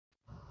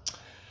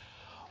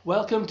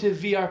Welcome to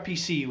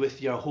VRPC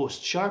with your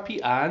host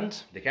Sharpie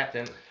The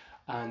Captain.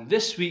 and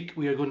this week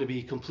we are going to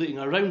be completing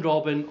a round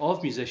robin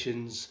of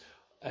musicians,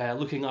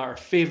 looking at our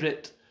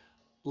favourite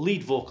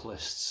lead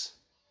vocalists.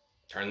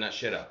 Turn that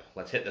shit up.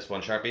 Let's hit this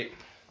one, Sharpie.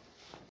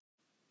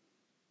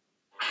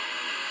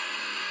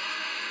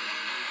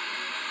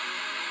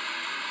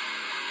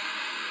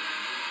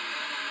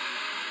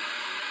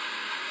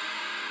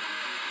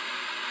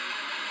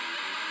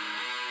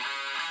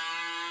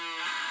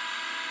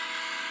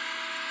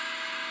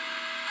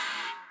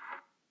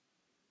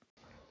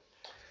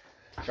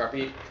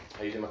 Sharpie,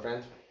 how you doing, my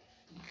friend?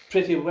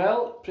 Pretty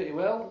well.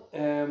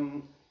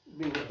 Been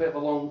a bit of a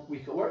long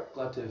week at work.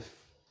 Glad to have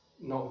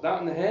knocked that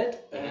on the head.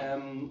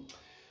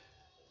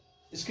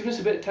 It's given us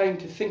a bit of time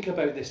to think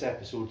about this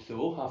episode,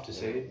 though, I have to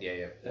say.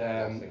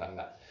 Yeah.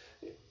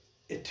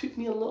 It took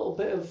me a little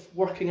bit of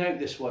working out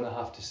this one, I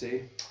have to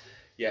say.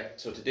 Yeah,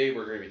 so today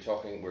we're going to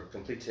be we're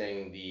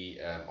completing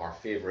our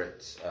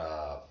favourite,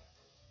 how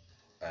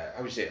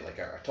would you say it, like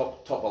our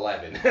top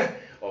 11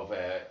 of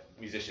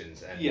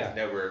musicians. And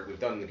now we've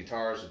done the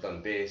guitars, we've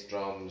done bass,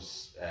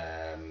 drums,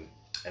 and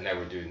now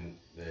we're doing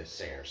the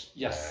singers.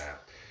 Yes.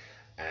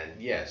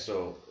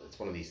 So it's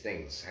one of these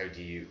things. How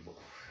do you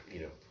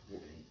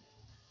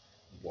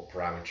what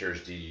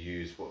parameters do you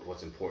use?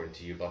 What's important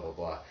to you? Blah blah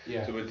blah.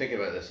 Yeah. So we're thinking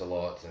about this a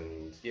lot,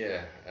 and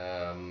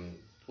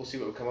we'll see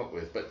what we come up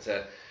with. But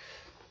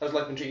how's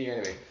life been treating you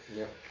anyway?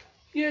 Yeah.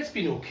 Yeah, it's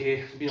been okay.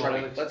 It's been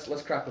alright. Let's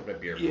crack up a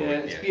beer.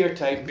 It's beer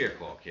time. Beer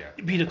clock. Yeah.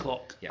 Beer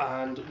o'clock.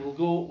 Yeah. And we'll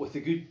go with the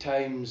good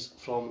times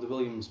from the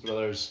Williams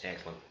brothers.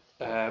 Excellent.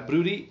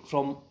 Brewery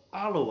from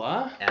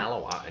Alloa.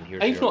 And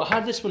here's I've not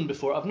had this one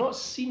before. I've not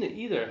seen it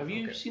either. Have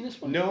you seen this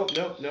one? No.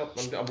 I'm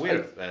aware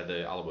of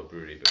the Alloa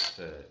Brewery, but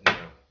no.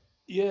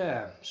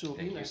 Yeah, so it'll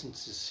be interesting to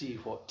see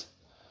what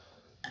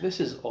this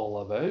is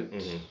all about.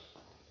 Mm-hmm.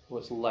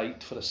 What's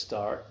light for a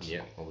start.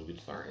 Yeah, always a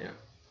good start, yeah.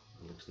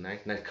 It looks nice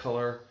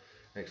colour,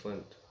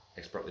 excellent,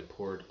 expertly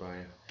poured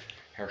by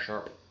Herr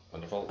Sharp.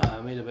 Wonderful.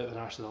 I made a bit of an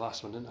arse of the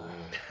last one, didn't I?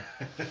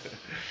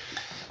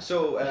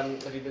 So,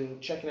 have you been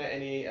checking out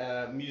any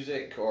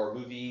music or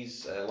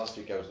movies? Last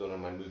week I was going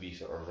on my movie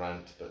sort of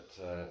rant, but...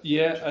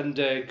 and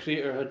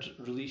Creator had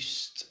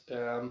released...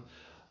 so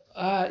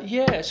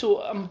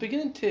I'm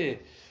beginning to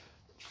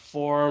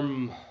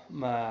put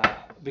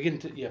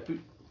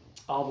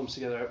albums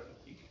together,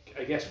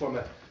 I guess, for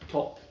my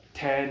top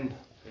 10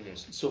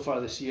 so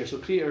far this year. So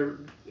Creator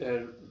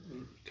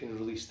kind of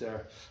released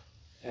their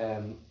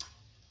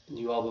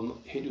new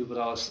album, Hate You But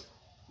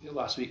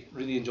last week.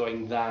 Really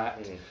enjoying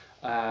that.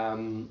 A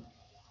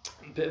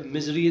bit of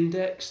Misery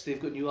Index,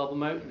 they've got a new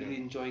album out, really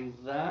enjoying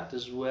that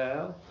as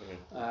well.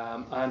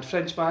 And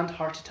French band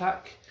Heart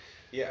Attack.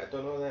 Yeah, I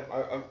don't know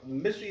them.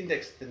 Misery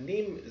Index, the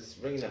name is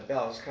ringing a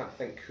bell, I just can't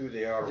think who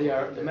they are. They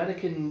are an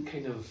American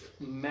kind of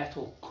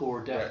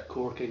metalcore,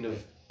 deathcore kind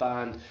of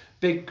band.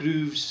 Big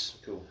grooves,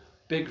 cool,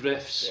 big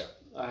riffs. Yeah.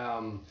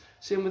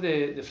 Same with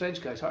the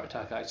French guys, Heart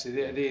Attack,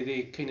 actually.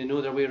 They kind of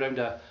know their way around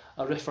a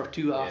riff or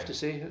two, I have to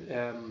say.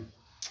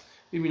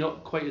 Maybe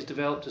not quite as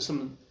developed as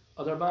some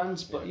other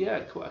bands, but I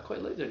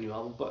quite like their new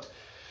album. But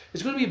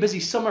it's going to be a busy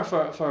summer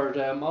for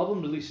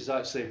album releases,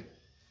 actually.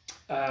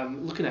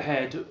 Looking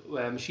ahead,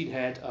 Machine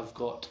Head have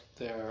got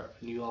their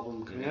new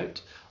album coming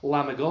out.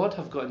 Lamb of God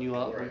have got a new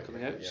album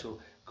coming out, so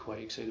quite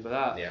excited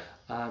about that. Yeah.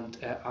 And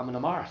Amon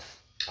Amarth.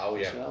 Oh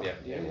yeah, well.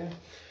 yeah.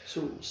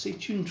 So stay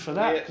tuned for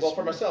that. Yeah, well,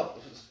 for myself,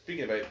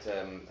 speaking about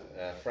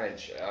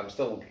French, I'm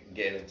still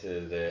getting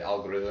into the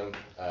Algorithm,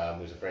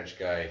 who's a French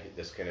guy.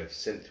 This kind of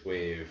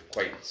synthwave,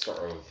 quite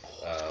sort of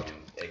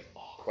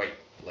quite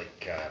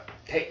like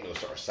techno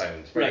sort of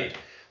sound.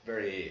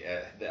 Very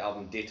the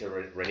album Data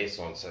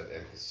Renaissance.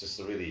 It's just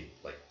a really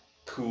like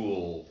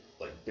cool,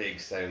 like big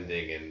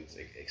sounding and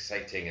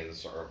exciting and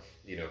sort of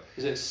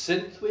Is it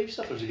synthwave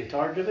stuff or is it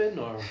guitar driven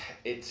or?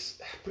 It's,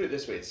 put it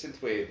this way, it's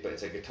synthwave, but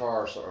it's a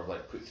guitar sort of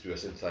like put through a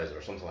synthesizer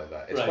or something like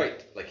that. It's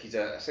quite like he's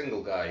a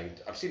single guy.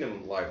 I've seen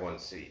him live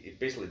once. He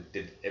basically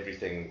did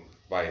everything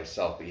by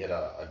himself, but he had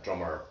a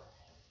drummer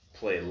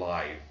play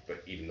live.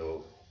 But even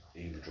though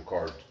he would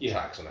record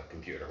tracks on a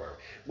computer or whatever,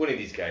 one of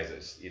these guys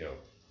is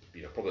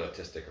probably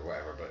autistic or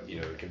whatever, but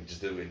can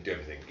just do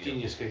everything.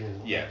 Genius kind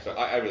of. Yeah, so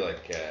I really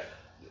like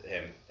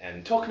him.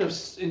 And talking of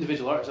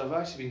individual artists, I've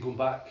actually been going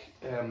back.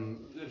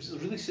 It was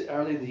really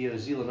early in the year.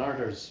 Zealand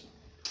Arders.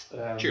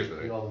 Cheers,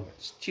 with it. Album.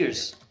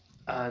 Cheers,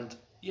 and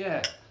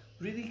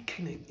really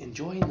kind of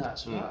enjoying that.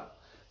 So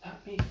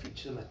that may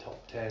feature in my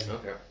top 10.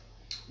 Okay.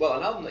 Well,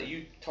 an album that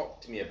you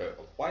talked to me about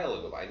a while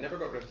ago, but I never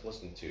got around to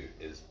listening to,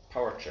 is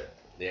Power Trip,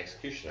 The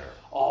Executioner.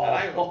 Oh, and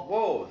I went,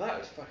 whoa, that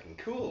was fucking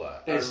cool.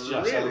 I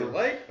really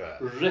like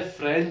that. Riff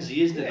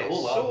frenzy, isn't it? The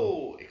whole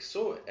album. It's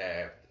so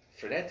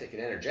frenetic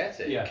and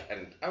energetic. Yeah.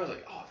 And I was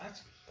like, oh,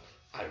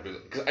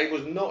 because I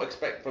was not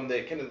expecting, from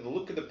the kind of the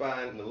look of the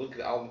band and the look of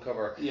the album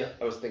cover,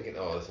 I was thinking,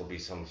 oh, this will be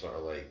some sort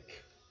of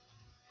like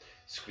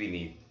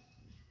screamy,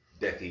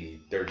 deathy,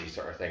 dirgy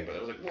sort of thing. But I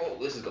was like, whoa,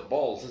 this has got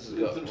balls. This has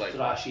got like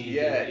thrashy.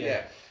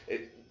 Yeah.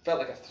 felt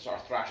like a sort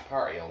of thrash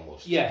party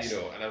almost. Yes. You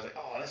know, and I was like,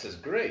 oh, this is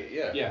great.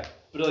 Yeah. Yeah,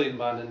 brilliant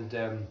band,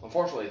 and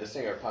Unfortunately, the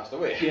singer passed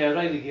away. yeah,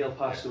 Riley Gale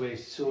passed away.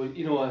 So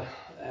you know,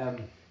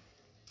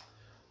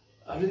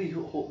 I really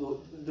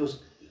hope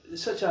those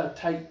it's such a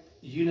tight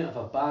unit of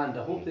a band.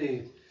 I hope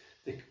they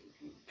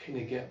kind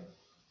of get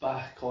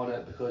back on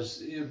it,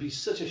 because it would be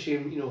such a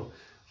shame, you know,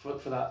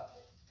 for that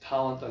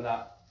talent and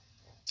that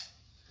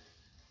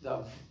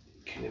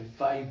kind of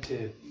vibe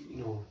to, you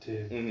know,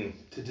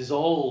 to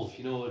dissolve,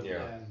 you know.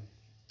 Yeah.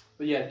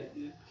 But yeah,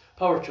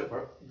 Power Trip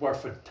were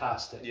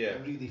fantastic. Yeah.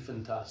 Really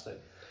fantastic.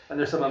 And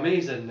there's some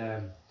amazing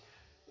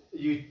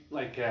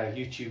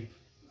YouTube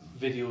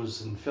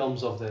videos and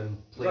films of them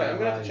playing. Right, I'm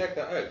gonna have live. to check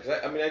that out,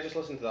 because I just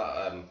listened to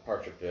that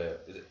Power Trip.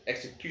 Is it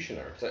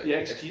Executioner? Is that Yeah,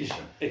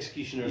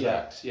 Executioner's Yeah.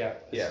 Axe. Yeah.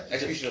 Yeah, It's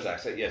Executioner's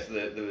Axe. Yes,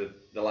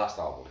 the last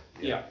album.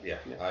 Yeah.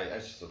 I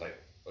just was like,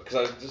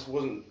 because I just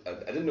wasn't, I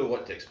didn't know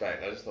what to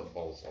expect. I just thought,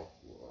 well,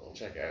 I'll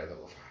check it out. I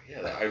thought,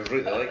 yeah, I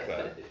really like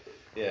that.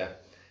 Yeah,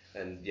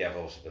 and yeah, I've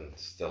also been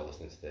still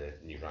listening to the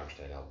new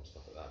Rammstein album,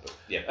 stuff like that. But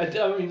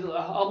yeah, I mean,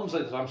 albums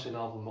like the Rammstein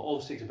album, it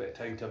always takes a bit of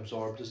time to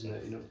absorb, doesn't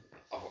it? You know.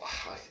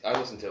 I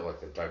listen to it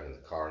like I'm driving in the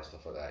car and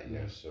stuff like that, you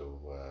know. So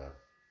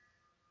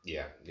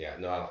yeah,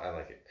 no, I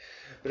like it.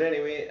 But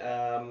anyway,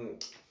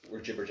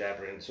 we're jibber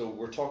jabbering. So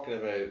we're talking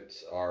about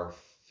our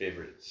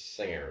favorite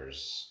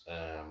singers.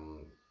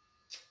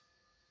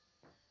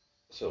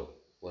 So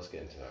let's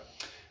get into that.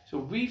 So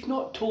we've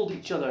not told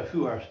each other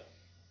who our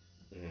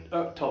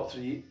top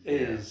three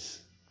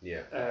is.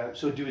 Yeah.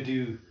 So do we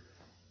do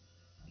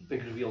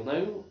big reveal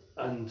now,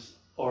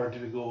 or do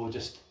we go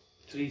just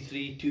 3,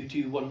 3, 2,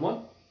 2, 1,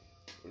 1?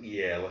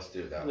 Yeah, let's do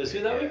it that way. Let's do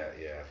it that way?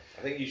 Yeah.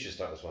 I think you should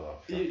start this one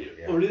off.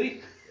 Yeah. Oh,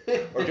 really? Or do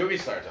you want me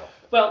to start off?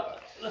 Well,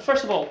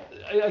 first of all,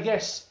 I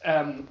guess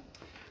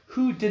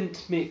who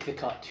didn't make the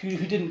cut? Who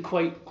didn't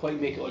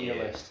quite make it on your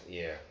list?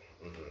 Yeah.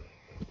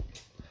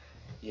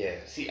 Yeah.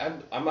 See,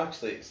 I'm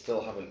actually still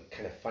haven't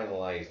kind of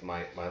finalised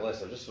my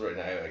list. I've just written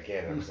it out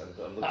again.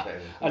 I'm looking at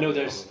it. I know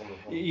there's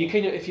you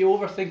kind of, if you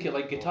overthink it,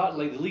 like the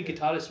lead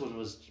guitarist one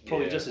was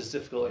probably just as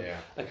difficult. Yeah.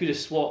 I could have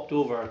swapped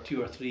over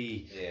 2 or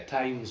 3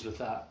 times with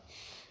that.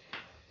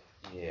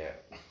 Yeah.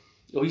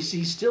 Oh,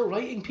 he's still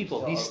writing,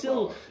 people. He's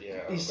still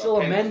I've still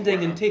got a pen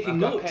amending and taking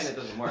I've got a notes. pen, it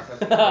doesn't work.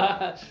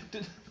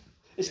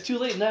 It's too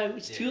late now.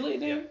 It's too late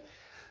now.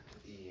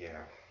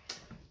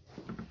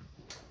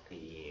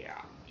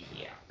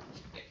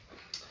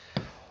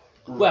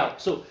 Well,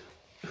 so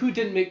who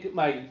didn't make it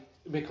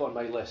on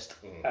my list?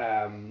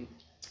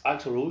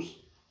 Axl Rose.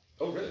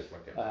 Oh, really?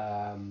 Okay.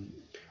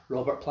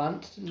 Robert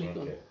Plant didn't make it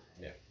on.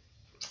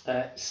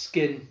 Yeah.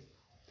 Skin.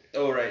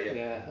 Oh, right.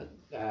 Yeah.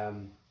 Yeah.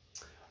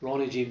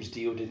 Ronnie James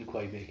Dio didn't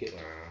quite make it.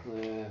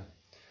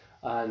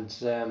 And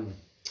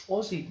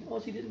Ozzy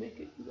didn't make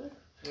it either.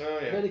 Oh,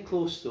 yeah. Very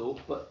close though,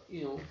 but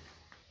you know.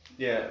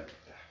 Yeah.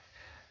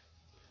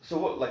 So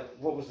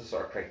what was the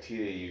sort of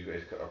criteria you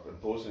guys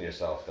imposed on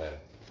yourself then?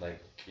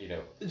 Like, you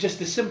know. Just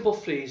the simple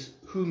phrase,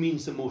 who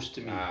means the most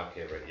to me.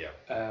 Okay, right,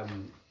 yeah.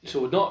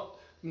 So not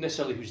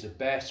necessarily who's the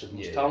best or the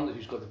most talented,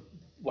 who's got the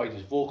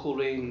widest vocal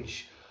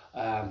range,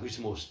 who's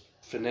the most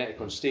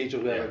frenetic on stage or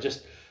whatever.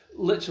 Just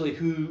literally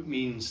who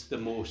means the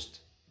most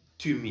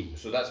to me.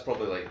 So that's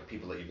probably like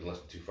people that you've been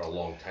listening to for a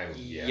long time.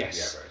 Yeah. Yes.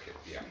 Yeah. Right, okay.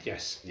 Yeah.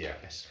 Yes. Yeah.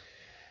 Yes.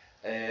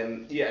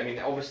 Yeah. I mean,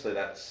 obviously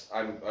that's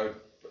I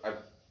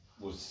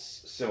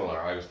was similar.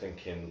 I was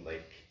thinking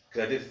like,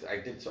 because I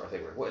did sort of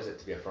think, what is it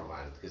to be a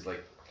frontman? Because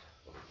like,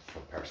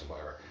 front person,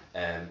 whatever.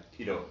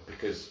 You know,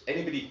 because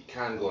anybody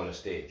can go on a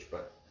stage,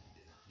 but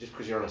just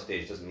because you're on a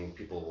stage doesn't mean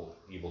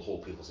you will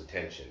hold people's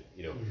attention.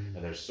 You know, and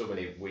there's so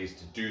many ways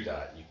to do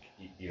that.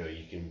 You know,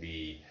 you can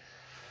be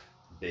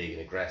big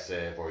and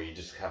aggressive, or you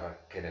just have a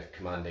kind of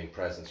commanding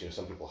presence. You know,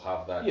 some people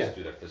have that just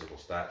through their physical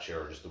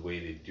stature, or just the way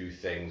they do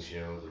things.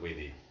 You know, the way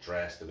they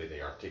dress, the way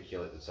they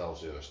articulate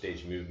themselves, their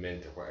stage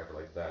movement, or whatever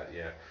like that.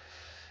 Yeah.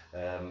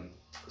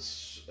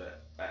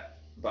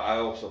 But I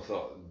also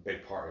thought a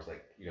big part was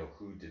like, you know,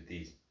 who did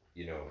these,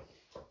 you know,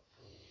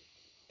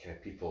 kind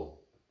of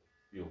people,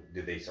 you know,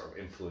 did they sort of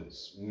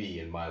influence me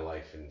in my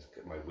life and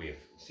my way of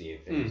seeing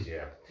things?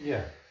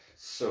 Yeah.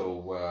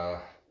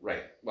 So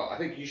right, well, I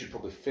think you should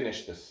probably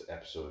finish this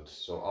episode,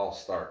 so I'll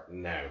start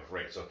now.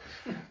 Right, so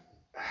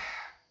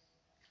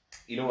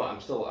you know what,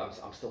 I'm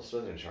still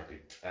swithering, Sharpie.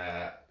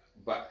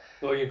 But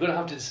well, you're going to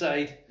have to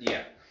decide.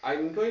 Yeah,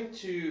 I'm going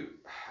to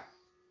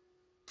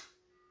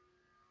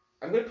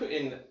put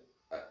in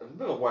a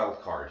bit of a wild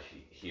card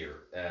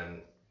here.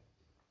 I'm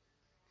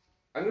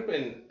going to put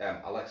in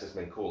Alexis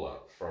Menkola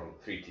from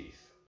Three Teeth.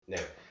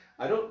 Now,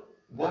 I don't.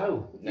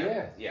 Wow.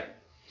 Yeah.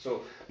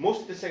 So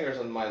most of the singers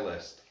on my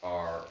list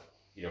are,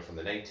 you know, from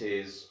the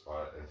 90s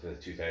and from the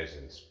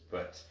 2000s.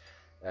 But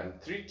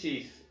Three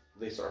Teeth,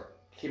 they sort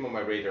of came on my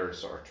radar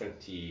sort of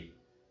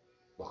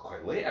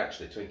quite late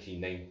actually,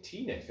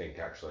 2019 I think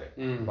actually.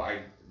 But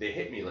they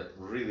hit me like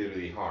really,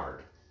 really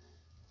hard.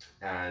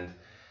 And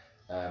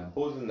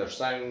both in their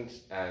sound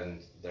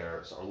and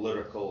their sort of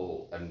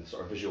lyrical and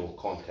sort of visual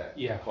content.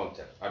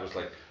 I was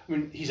like, I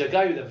mean, he's a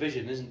guy with a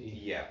vision, isn't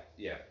he?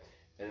 Yeah.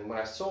 And when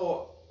I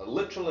saw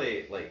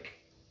literally, like,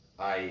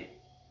 I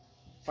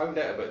found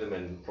out about them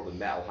in probably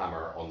Metal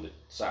Hammer on the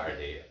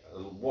Saturday. I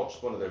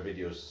watched one of their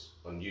videos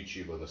on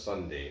YouTube on the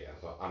Sunday. I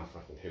thought, I'm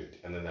fucking hooked.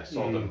 And then I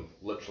saw them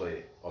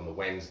literally on the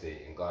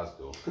Wednesday in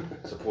Glasgow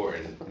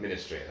supporting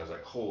Ministry. And I was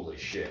like, holy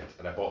shit.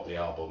 And I bought the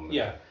album.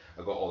 Yeah.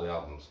 I got all the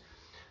albums.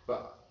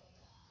 But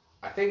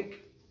I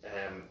think,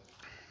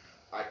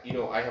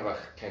 I have a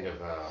kind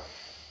of,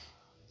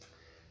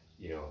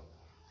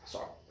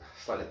 sort of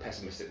slightly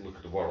pessimistic look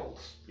at the world,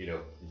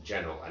 in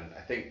general. And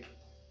I think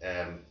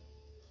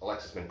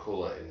Alexis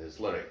Mincola in his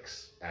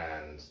lyrics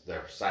and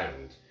their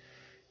sound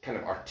kind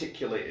of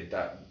articulated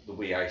that the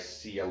way I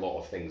see a lot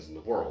of things in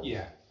the world.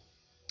 Yeah.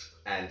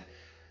 And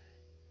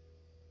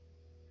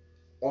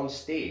on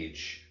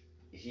stage,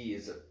 he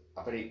is a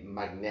very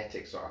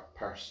magnetic sort of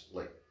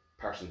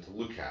person to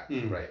look at,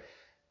 right?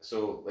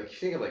 So, like, you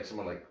think of like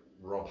someone like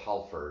Rob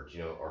Halford,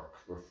 or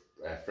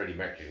Freddie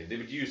Mercury. They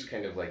would use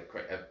kind of like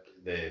quite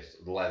the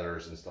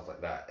leathers and stuff like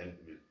that, and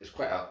it's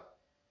quite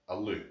a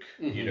look,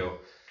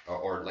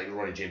 or like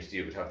Ronnie James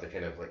Dio would have the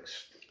kind of like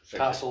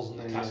tassels and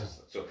then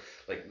tassels. So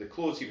like the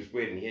clothes he was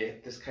wearing, he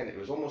had this kind of, it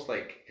was almost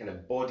like kind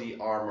of body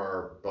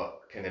armor,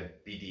 but kind of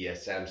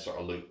BDSM sort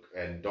of look,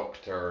 and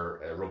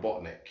Dr.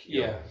 Robotnik.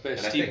 Bit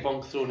of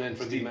steampunk thrown in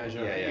for good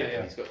measure. Yeah.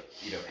 And he's got,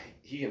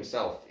 he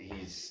himself,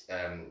 he's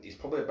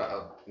probably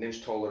about an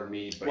inch taller than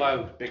me, but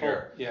he's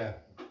bigger.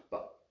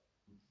 But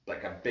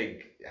like a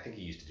big, I think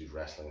he used to do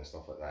wrestling and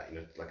stuff like that.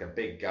 Like a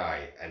big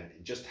guy, and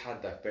just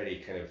had that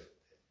very kind of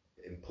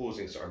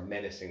imposing, sort of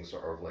menacing,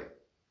 sort of like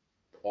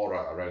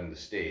aura around the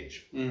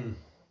stage. And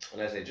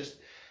as I just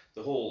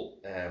the whole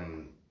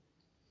kind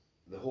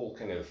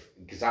of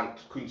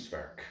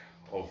Gesamtkunstwerk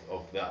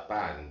of that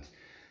band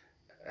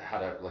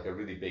had a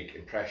really big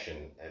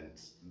impression, and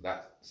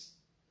that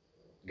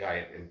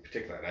guy in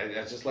particular. And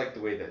I just like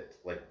the way that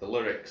like the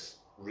lyrics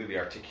really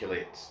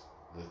articulate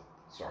the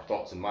sort of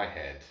thoughts in my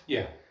head.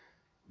 Yeah.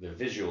 The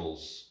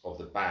visuals of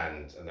the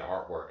band and the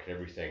artwork and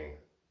everything,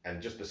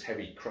 and just this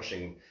heavy,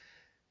 crushing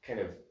kind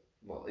of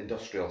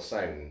industrial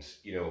sound.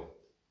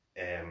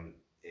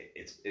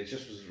 It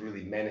just was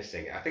really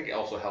menacing. I think it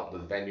also helped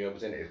with the venue I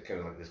was in. It was kind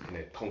of like this kind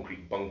of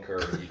concrete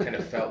bunker. You kind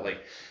of felt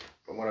like,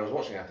 when I was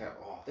watching, I thought,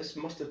 oh, this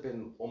must have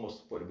been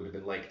almost what it would have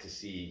been like to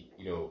see,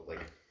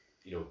 like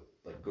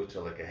go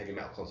to like a heavy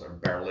metal concert in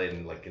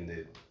Berlin, like in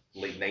the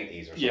late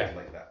 90s or something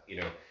like that.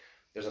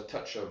 There's a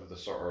touch of the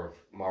sort of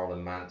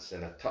Marilyn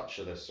Manson, a touch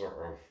of this sort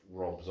of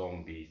Rob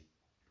Zombie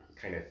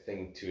kind of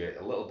thing to it,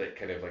 a little bit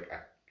kind of like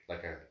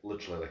a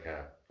literally like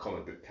a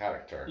comic book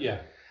character.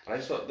 Yeah. And I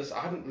just thought I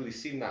hadn't really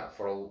seen that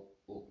for a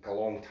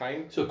long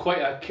time. So quite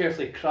a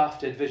carefully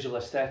crafted visual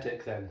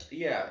aesthetic then.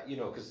 Yeah,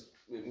 because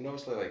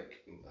obviously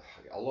like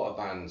a lot of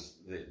bands,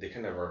 they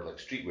kind of are like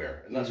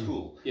streetwear, and that's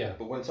cool. Yeah.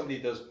 But when somebody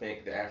does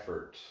make the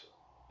effort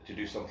to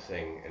do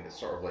something and it's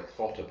sort of like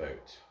thought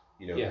about,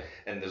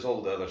 and there's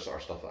all the other sort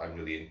of stuff that I'm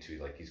really into,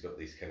 like he's got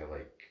these kind of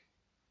like,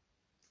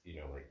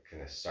 like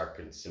kind of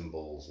serpent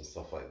symbols and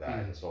stuff like that,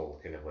 and it's all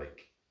kind of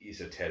like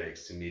esoteric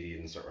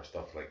Sumerian sort of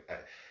stuff. Like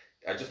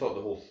I just thought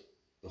the whole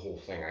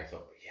thing, I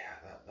thought, yeah,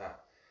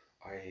 that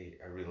I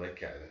really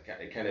like it, and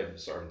it kind of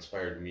sort of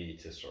inspired me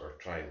to sort of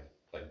try and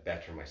like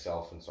better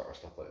myself and sort of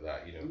stuff like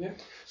that, Yeah.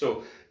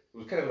 So it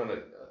was kind of on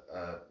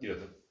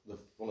they've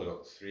only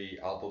got 3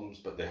 albums,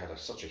 but they had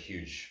such a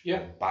huge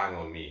bang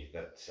on me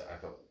that I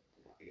thought,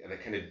 and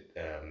it kind of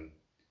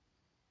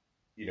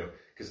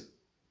because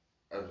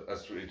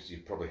as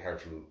you've probably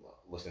heard from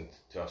listening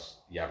to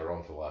us yabber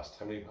on for the last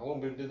how long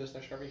have we been doing this now,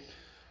 Sharpie?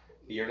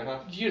 A year and a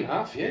half? Year and a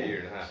half, yeah. A year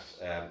and a half.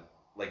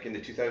 Like in the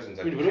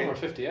 2000s, we've been over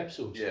 50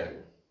 episodes. Yeah.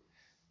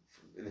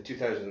 In the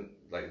 2000s,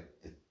 like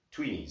the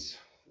tweenies,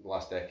 the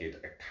last decade,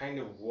 I kind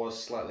of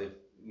was slightly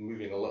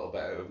moving a little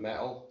bit out of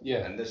metal.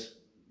 Yeah. And this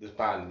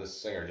band,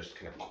 this singer, just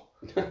kind of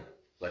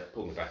like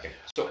pulled me back in.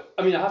 So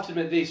I mean, I have to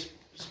admit, they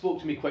spoke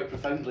to me quite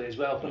profoundly as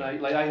well. When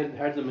I hadn't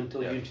heard them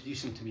until you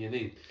introduced them to me, and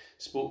they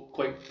spoke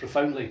quite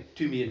profoundly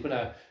to me. And when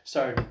I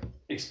started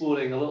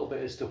exploring a little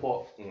bit as to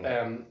what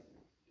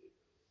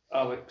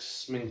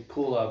Alex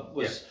Mincola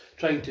was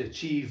trying to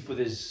achieve with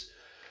his,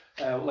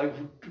 like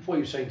what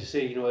he was trying to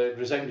say, it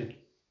resounded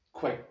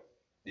quite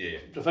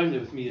profoundly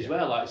with me as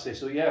well, actually.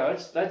 So yeah,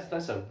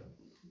 that's a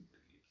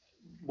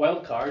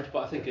wild card,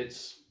 but I think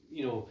it's,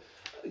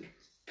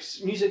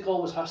 music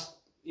always has,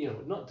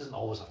 doesn't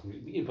always have to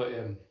be, but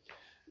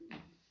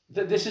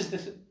this is the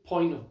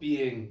point of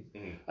being,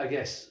 I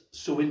guess,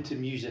 so into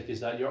music, is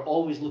that you're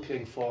always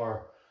looking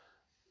for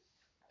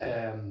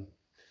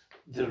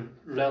the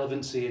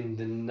relevancy in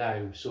the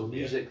now. So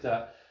music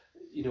that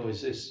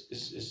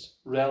is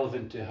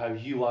relevant to how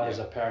you are as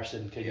a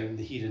person, kind of in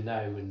the here and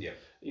now. And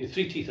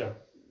Three Teeth are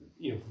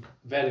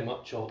very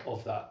much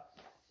of that.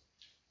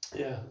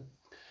 Yeah.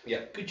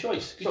 Yeah. Good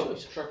choice. Good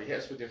choice. Sharpie, hit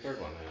us with your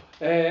third one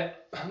now.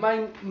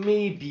 Mine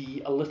may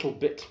be a little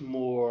bit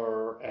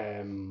more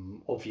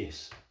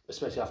obvious,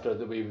 especially after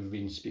the way we've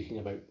been speaking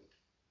about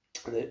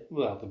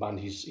the band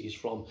he's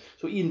from.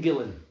 So Ian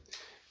Gillan.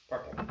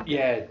 Purple.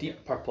 Yeah,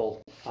 Deep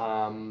Purple.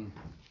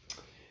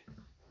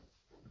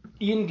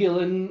 Ian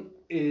Gillan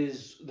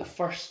is the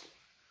first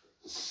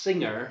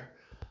singer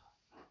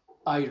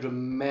I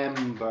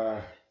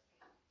remember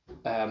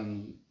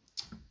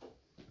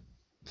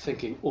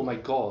thinking, oh my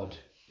God,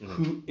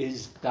 who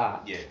is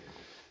that?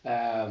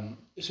 Yeah.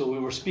 So we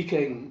were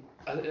speaking,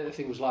 I think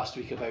it was last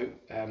week, about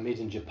Made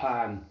in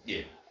Japan.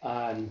 Yeah.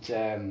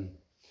 And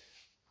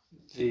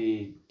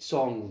the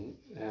song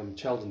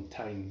Child in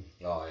Time.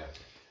 Oh,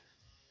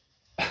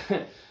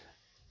 yeah.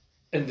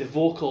 And the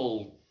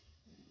vocal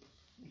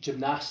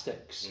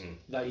gymnastics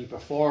that he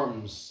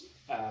performs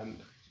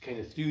kind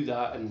of through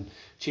that, and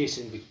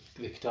chasing the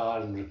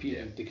guitar and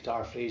repeating the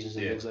guitar phrases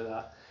and things like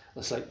that.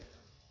 It's like,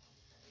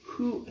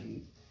 who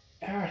on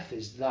earth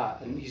is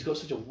that? And he's got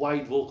such a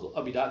wide vocal.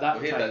 I mean, at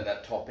that time,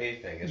 that top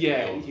A thing.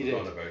 Yeah, he did.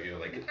 About, you know,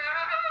 like.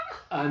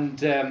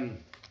 And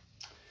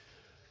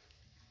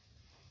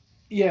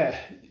yeah,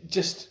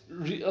 just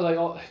like,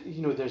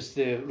 you know, there's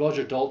the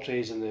Roger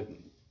Daltrey's and the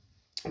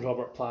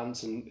Robert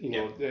Plants, and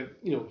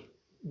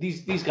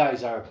these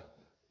guys are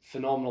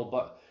phenomenal.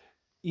 But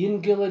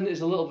Ian Gillan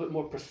is a little bit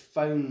more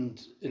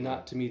profound in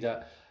that, to me,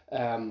 that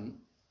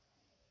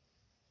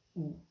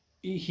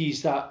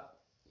he's that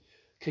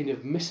kind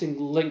of missing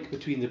link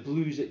between the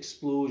blues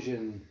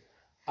explosion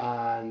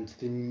and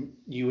the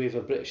new wave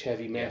of British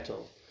heavy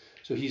metal.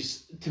 So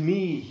to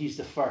me, he's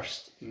the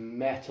first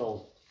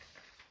metal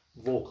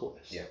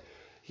vocalist. Yeah.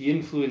 He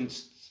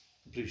influenced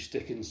Bruce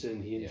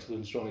Dickinson, he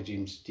influenced Ronnie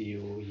James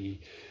Dio,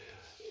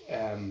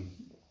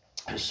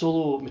 his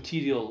solo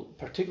material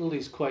particularly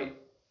is quite,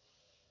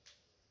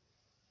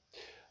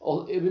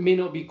 it may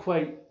not be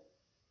quite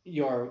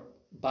your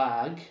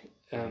bag,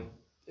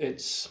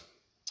 it's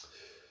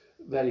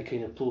very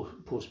kind of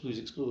post Blues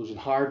Explosion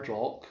hard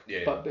rock,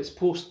 but it's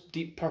post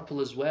Deep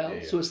Purple as well.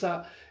 So it's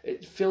that,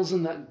 it fills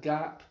in that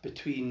gap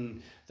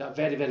between that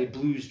very, very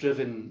blues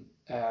driven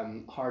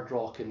hard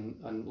rock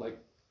and like,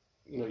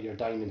 you know, your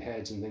Diamond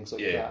Heads and things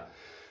like that.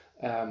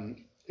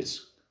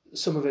 It's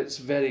some of it's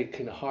very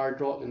kind of hard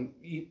rock, and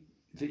the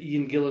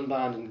Ian Gillan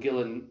band and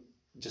Gillan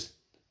just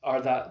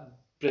are that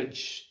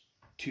bridge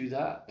to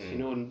that, you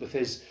know, and with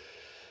his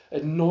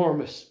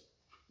enormous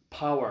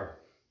power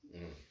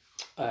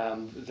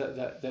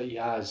that he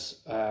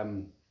has,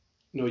 you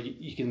know,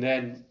 you can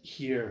then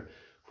hear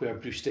where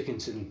Bruce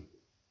Dickinson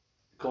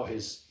got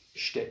his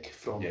shtick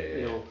from,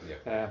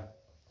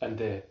 and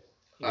the.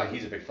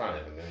 He's a big fan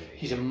of him, isn't he?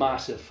 He's a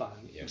massive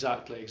fan,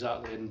 exactly,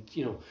 and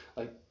you know,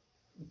 like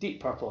Deep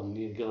Purple and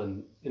Ian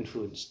Gillan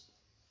influenced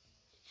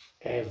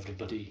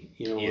everybody.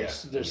 You know,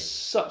 there's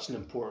such an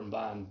important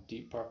band,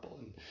 Deep Purple,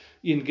 and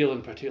Ian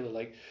Gillan particularly.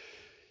 Like,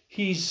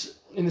 he's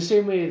in the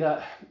same way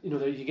that, you know,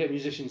 that you get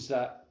musicians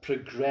that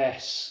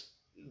progress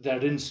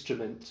their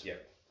instrument. Yeah.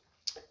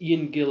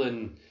 Ian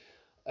Gillan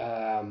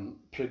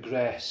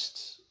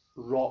progressed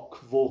rock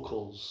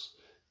vocals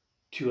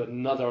to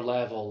another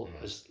level,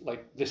 as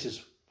like, this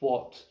is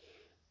what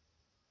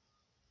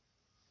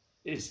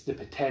is the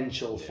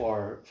potential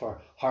for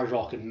hard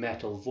rock and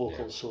metal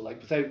vocals. So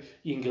like, without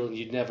Ian Gillan,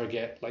 you'd never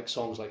get like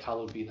songs like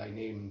Hallowed Be Thy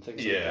Name and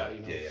things like that,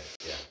 you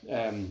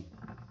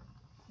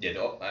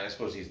know. I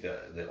suppose he's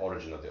the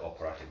origin of the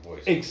operatic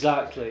voice.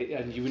 Exactly,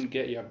 and you wouldn't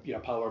get your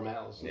power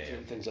metals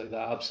and things like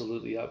that.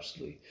 Absolutely.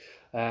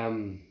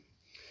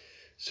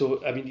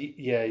 So I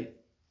mean,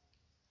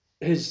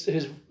 his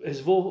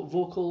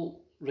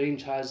vocal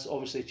range has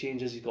obviously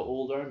changed as he got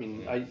older. I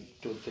mean, I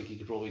don't think he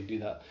could probably do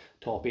that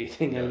top A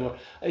thing anymore.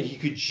 He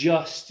could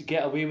just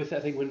get away with it. I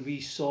think when we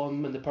saw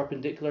him in the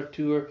Perpendicular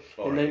tour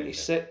in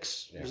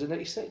 '96, was it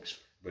 '96?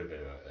 Would have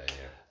been about then,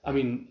 I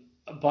mean,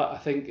 but I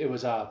think it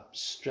was a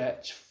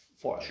stretch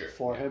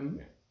for him.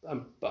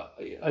 But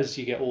as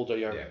you get older,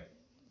 your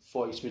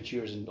voice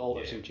matures and all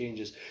that some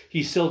changes.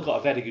 He's still got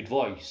a very good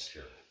voice,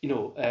 you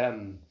know.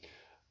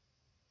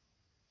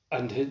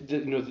 And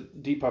the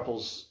Deep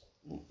Purple's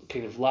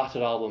kind of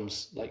latter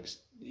albums, like,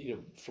 you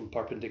know, from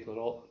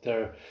Perpendicular,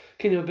 they're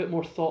kind of a bit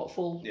more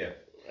thoughtful.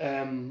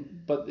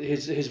 But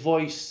his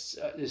voice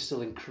is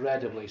still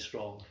incredibly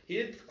strong. He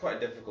had quite a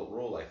difficult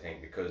role, I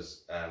think,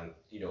 because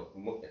you know,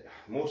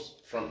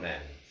 most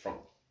frontmen,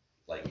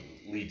 like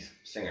lead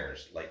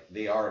singers, like,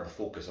 they are the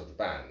focus of the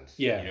band.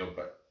 You know,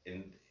 but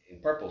in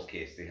Purple's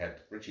case, they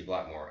had Ritchie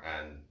Blackmore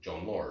and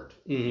John Lord.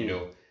 You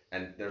know,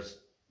 and there's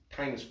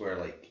times where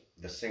like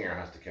the singer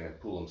has to kind of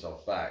pull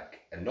himself back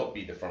and not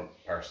be the front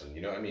person.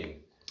 You know what I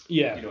mean?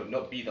 You know,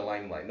 not be the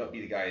limelight, not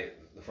be the guy,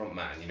 the front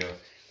man. You know,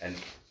 and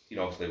you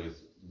know, obviously with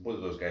both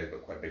of those guys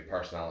got quite big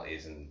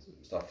personalities and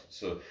stuff.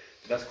 So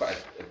that's quite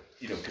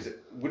you know, because it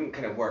wouldn't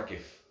kind of work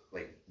if,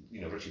 like,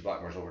 you know, Ritchie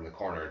Blackmore's over in the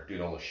corner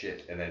doing all the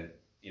shit, and then,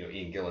 you know,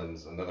 Ian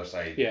Gillan's on the other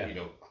side, you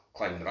know,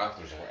 climbing the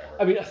rafters or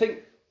whatever. I mean, I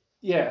think,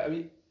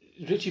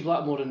 Ritchie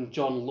Blackmore and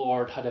John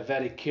Lord had a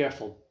very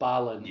careful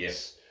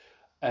balance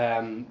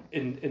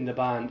in the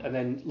band, and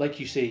then, like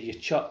you say, you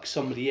chuck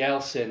somebody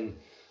else in,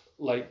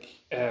 like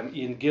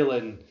Ian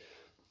Gillan,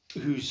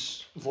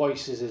 whose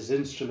voice is his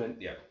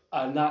instrument,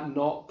 and that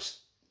knocks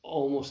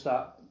almost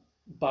that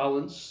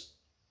balance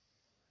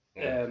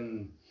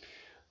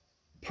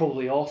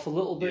probably off a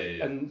little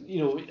bit. And you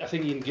know, I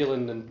think Ian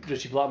Gillan and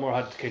Ritchie Blackmore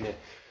had kind of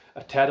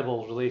a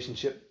terrible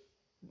relationship,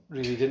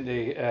 really, didn't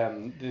they?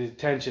 The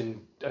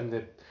tension and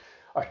the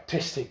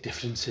artistic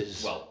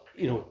differences. Well,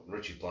 you know,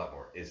 Richie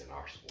Blackmore is an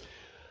arsehole.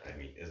 I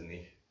mean, isn't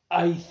he?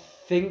 I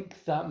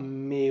think that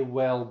may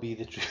well be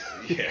the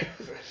truth. Yeah.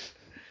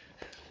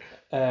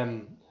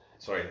 um,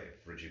 Sorry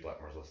if Richie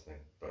Blackmore's listening,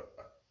 but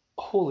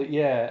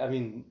I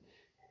mean,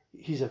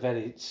 he's a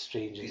very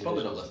strange. he's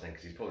probably not listening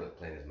because he's probably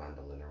playing his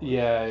mandolin or whatever.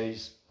 Yeah,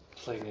 he's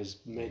playing his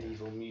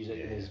medieval music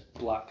in his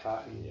black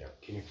hat and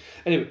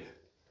Anyway,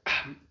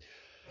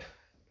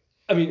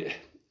 I mean,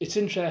 it's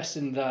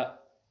interesting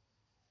that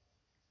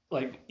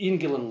like Ian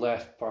Gillan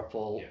left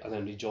Purple and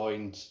then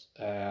rejoined.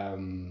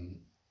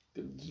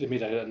 They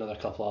made another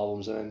couple of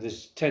albums, and then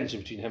this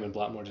tension between him and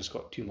Blackmore just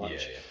got too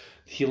much.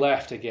 He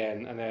left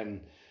again, and then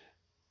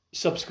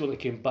subsequently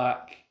came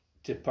back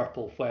to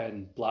Purple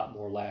when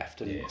Blackmore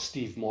left, and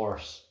Steve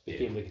Morse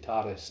became the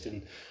guitarist.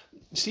 And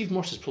Steve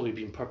Morse has probably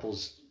been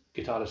Purple's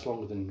guitarist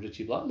longer than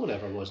Richie Blackmore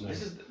ever was now.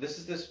 This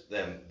is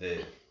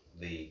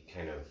the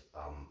kind of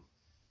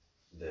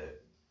the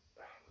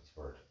what's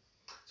the word?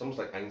 It's almost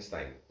like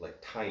Einstein,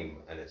 like time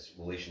and its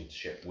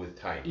relationship with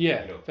time.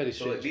 Yeah, you know? very so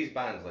strange. like these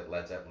bands like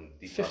Led Zeppelin,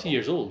 Deep 50 Purple,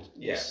 years old.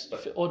 Yes, Yeah,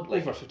 but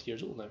like, over 50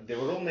 years old now. They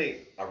were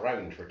only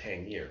around for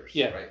 10 years,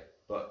 right?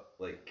 But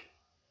like,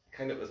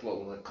 kind of this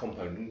little like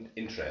compound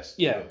interest.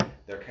 Yeah. You know?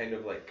 They're kind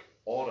of like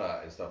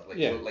aura and stuff. Like,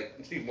 so like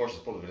Steve Morse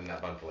has probably been in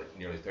that band for like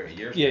nearly 30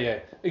 years. Yeah,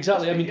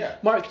 exactly. I mean, yeah.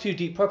 Mark II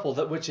Deep Purple,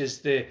 which is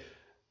the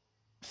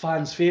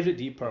fans' favourite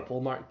Deep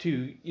Purple, Mark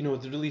II, you know,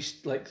 they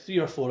released like 3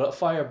 or 4 at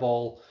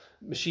Fireball,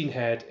 Machine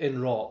Head, In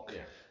Rock,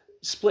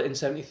 split in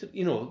 73,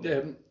 you know,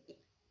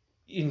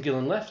 Ian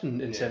Gillan left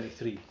in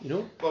 73, you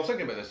know? Well, I was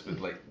thinking about this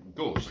with like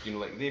Ghost, you know,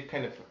 like they've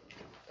kind of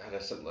had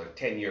a something like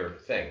 10-year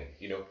thing,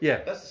 you know?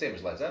 Yeah. That's the same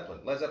as Led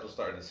Zeppelin. Led Zeppelin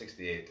started in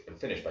 68 and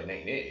finished by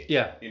 1980.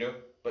 Yeah. You know?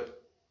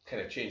 But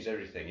kind of changed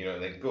everything, you know,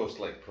 and then Ghost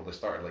like probably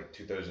started like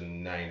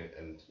 2009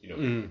 and, you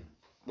know,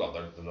 well,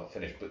 they're not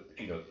finished, but,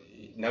 you know,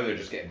 now they're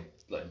just getting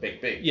like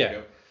big, you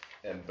know?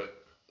 But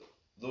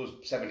those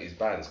 70s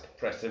bands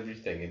compressed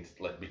everything into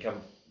like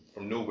become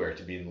from nowhere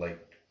to being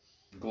like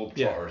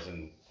Globetrotters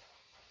and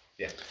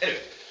anyway.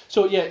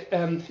 So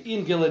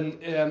Ian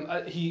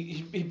Gillan,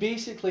 he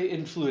basically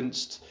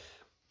influenced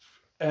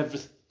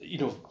everything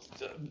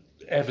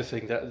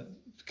that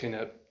kind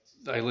of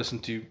I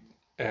listened to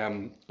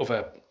of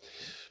a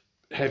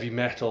heavy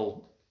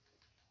metal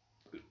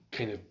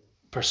kind of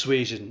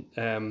persuasion.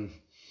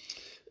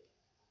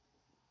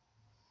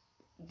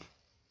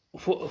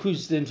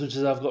 Who's the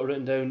influences I've got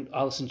written down?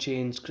 Alice in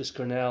Chains, Chris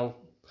Cornell,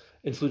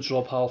 influenced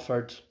Rob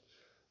Halford.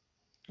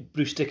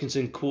 Bruce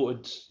Dickinson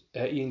quoted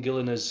Ian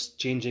Gillan as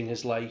changing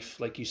his life,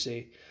 like you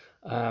say.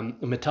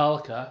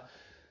 Metallica,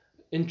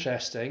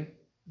 interesting.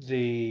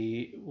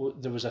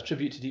 There was a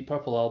tribute to Deep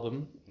Purple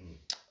album.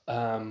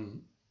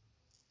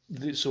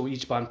 So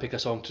each band pick a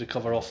song to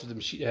cover off the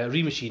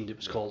Remachined, it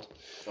was called.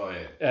 Oh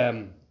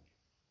yeah.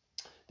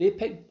 They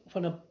picked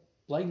When a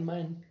Blind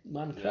Man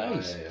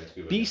Cries,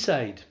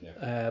 B-side,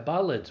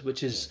 ballad,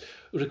 which is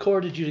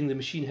recorded during the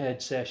Machine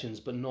Head sessions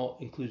but not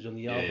included on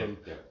the album,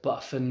 but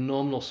a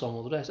phenomenal song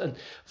all the rest. And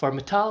for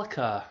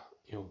Metallica,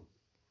 you know,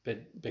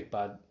 big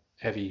bad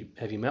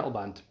heavy metal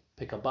band to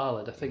pick a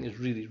ballad, I think is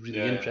really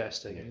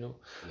interesting, you know.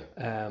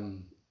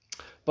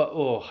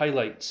 But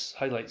highlights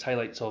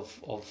of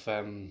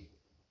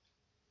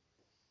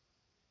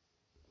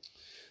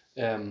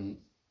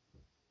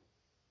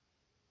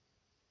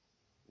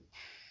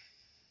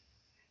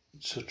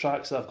so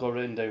tracks that I've got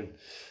written down.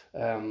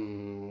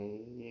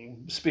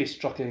 Space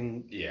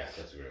Trucking. Yeah,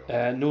 that's a great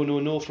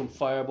one. No from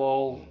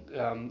Fireball.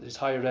 His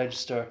Higher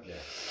Register.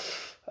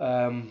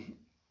 Yeah.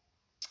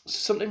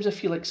 Sometimes I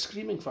feel like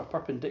screaming for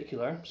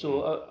Perpendicular.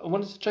 So I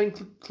wanted to try and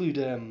include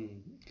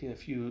kind of a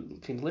few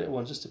kind of later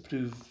ones just to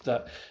prove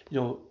that, you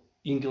know,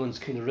 Ian Gillan's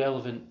kind of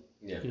relevant.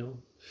 You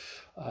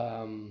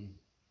know.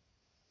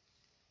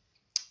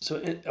 So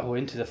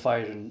Into the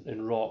Fire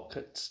in Rock.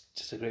 It's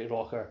just a great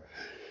rocker.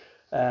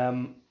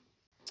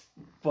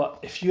 But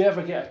if you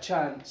ever get a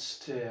chance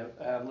to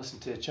listen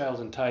to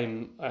Child in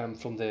Time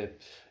from the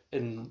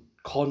In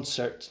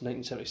Concert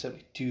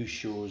 1970-72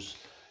 shows,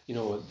 you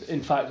know,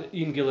 in fact,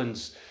 Ian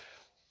Gillan's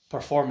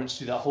performance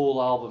through that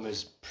whole album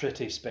is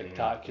pretty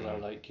spectacular.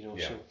 Like, you know,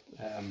 so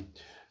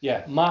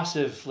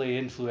massively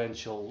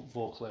influential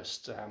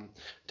vocalist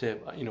to,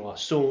 you know,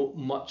 so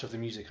much of the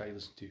music I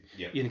listen to.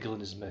 Ian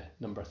Gillan is my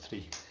number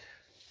 3.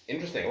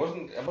 Interesting. I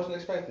wasn't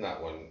expecting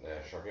that one,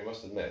 Sharpie, I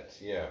must admit.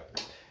 Yeah.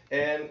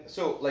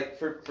 So, like,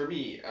 for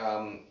me,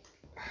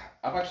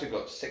 I've actually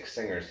got 6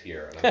 singers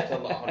here, and I'm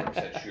still not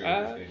 100% sure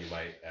who's going to be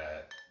my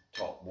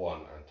top 1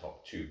 and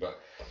top 2.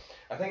 But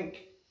I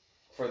think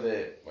for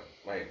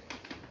my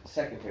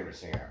second favourite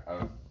singer,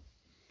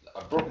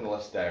 I've broken the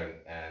list down,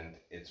 and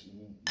it's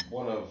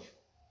one of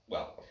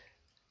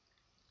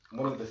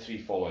the 3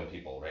 following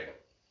people, right?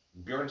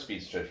 Bjorn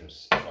Speedstrid from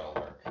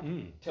Soilwork,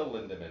 Till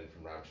Lindemann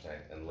from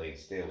Rammstein, and Lane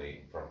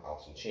Staley from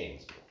Alice in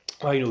Chains.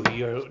 I know who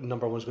your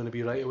number 1's going to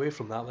be right away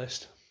from that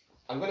list.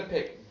 I'm going to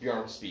pick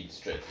Bjorn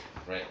Speedstrid,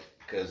 right?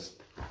 Because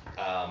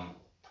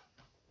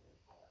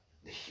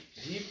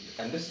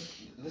and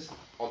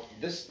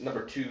this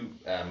number two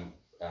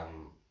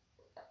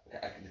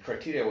the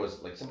criteria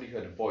was like somebody who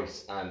had a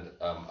voice and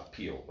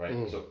appeal,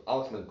 right? So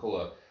Alex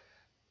Mancola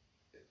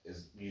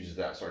uses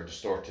that sort of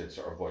distorted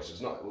sort of voice.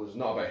 It was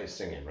not about his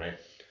singing, right?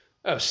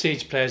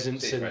 Stage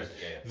presence and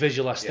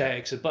visual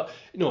aesthetics, but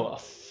a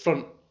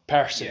front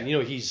person.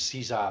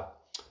 He's a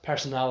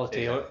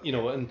personality,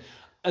 exactly.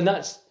 and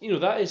that's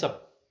that is a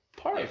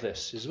part of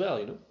this as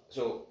well.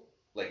 So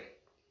like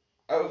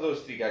out of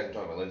those three guys I'm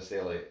talking about, Lynn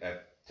Staley,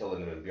 Till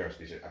Lindemann, and Bjorn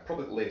Spies, I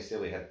probably Lynn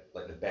Staley had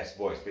like the best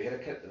voice, but he had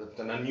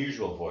an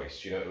unusual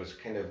voice. It was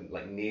kind of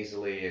like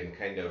nasally and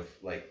kind of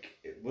like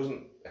it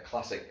wasn't a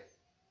classic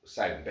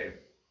sound, but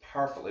it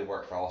perfectly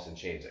worked for Alice in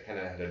Chains. It kind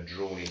of had a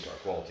droney sort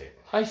of quality.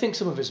 I think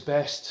some of his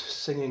best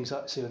singing's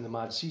actually on the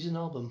Mad Season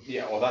album.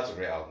 Yeah, well, that's a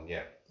great album.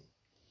 Yeah,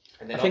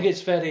 and then I think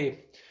it's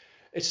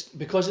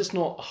because it's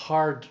not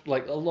hard.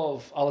 Like a lot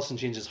of Alice in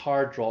Chains is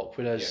hard rock,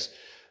 whereas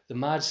the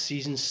Mad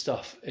Season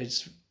stuff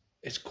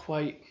it's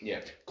quite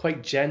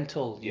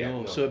gentle,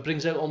 So it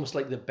brings out almost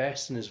like the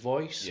best in his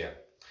voice. Yeah,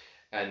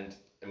 and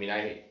I mean,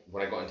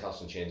 when I got into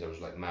Alice in Chains, I was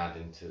like mad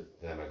into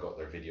them. I got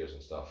their videos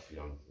and stuff,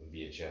 on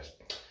VHS,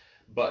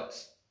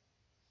 but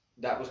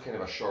that was kind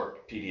of a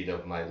short period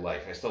of my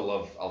life. I still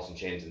love Alice in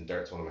Chains, and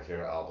Dirt's one of my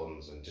favorite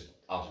albums, and just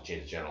Alice in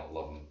Chains in general, I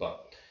love them.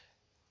 But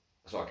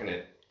so I'm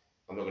not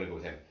going to go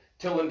with him.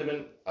 Till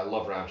Lindemann, I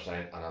love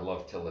Rammstein, and I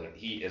love Till Lindemann.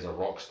 He is a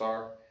rock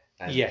star.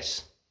 And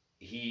yes.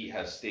 He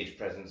has stage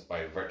presence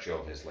by virtue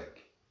of his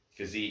like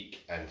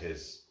physique and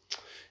his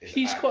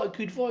he's got a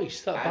good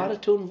voice. That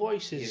baritone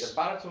voice is. He's a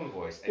baritone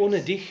voice.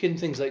 Onedich and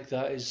things like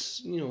that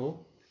is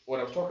What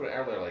I was talking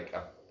about earlier, like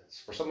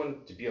for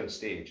someone to be on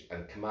stage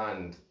and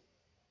command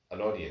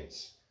an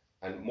audience,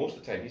 and most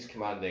of the time he's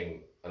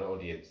commanding an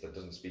audience that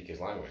doesn't speak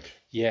his language.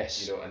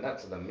 Yes. And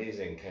that's an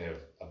amazing kind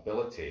of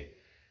ability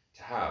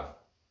to have.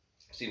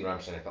 I've seen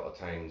Rammstein a couple of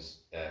times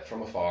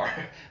from afar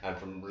and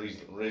from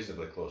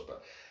reasonably close,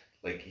 but.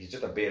 Like he's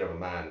just a bear of a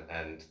man,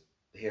 and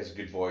he has a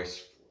good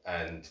voice,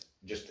 and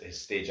just his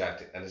stage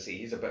acting. And I say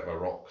he's a bit of a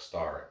rock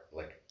star,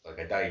 like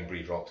a dying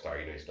breed rock star.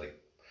 He's like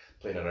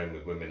playing around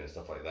with women and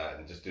stuff like that,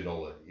 and just doing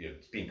all the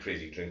being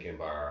crazy, drinking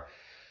bar.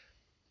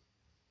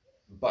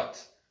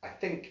 But I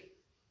think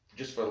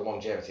just for the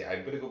longevity,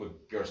 I'm going to go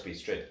with Björn Speed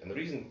Strid, and the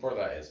reason for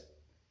that is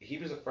he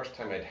was the first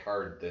time I'd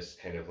heard this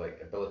kind of like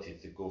ability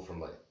to go from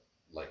like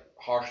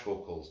harsh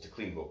vocals to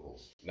clean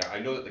vocals. Now I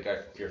know that the guy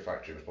from Fear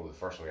Factory was probably the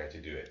first one guy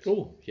to do it.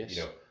 Oh yes.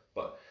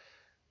 But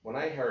when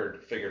I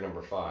heard Figure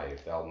Number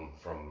 5, the album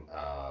from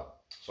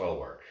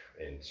Soilwork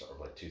in sort of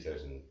like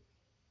 2002-3,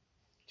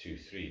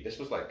 this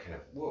was like kind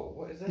of whoa,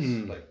 what is this?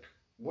 Like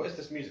what is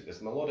this music? This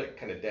melodic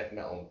kind of death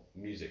metal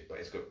music, but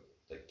it's got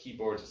like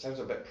keyboards. It sounds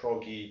a bit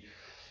proggy,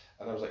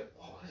 and I was like,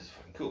 oh, this is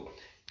fucking cool.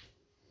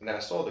 And then I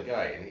saw the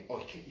guy, and he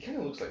kind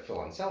of looks like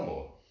Phil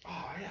Anselmo.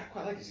 Oh yeah, I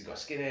quite like this. He's got a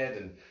skinhead,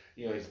 and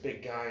he's a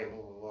big guy, and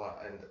blah blah blah.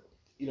 And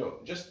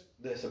just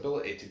this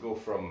ability to go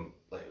from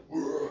like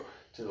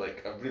to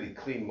like a really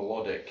clean,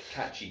 melodic,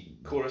 catchy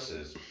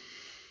choruses.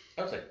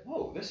 I was like,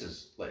 whoa, this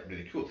is like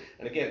really cool.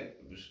 And again,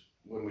 it was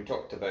when we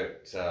talked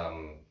about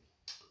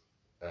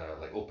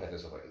like Opeth and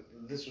stuff like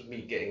this was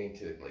me getting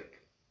into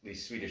like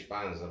these Swedish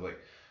bands, and I'm like,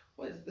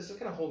 this is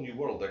kind of a whole new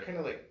world. They're kind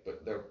of like,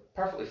 but they're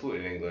perfectly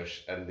fluent in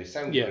English, and they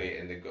sound great,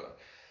 and they've got,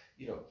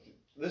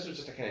 this was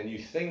just a kind of new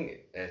thing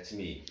to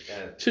me.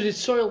 So did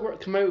Soilwork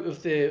come out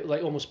of the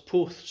like almost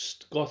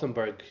post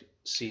Gothenburg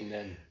scene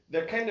then?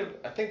 They're kind of,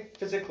 I think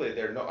physically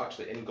they're not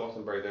actually in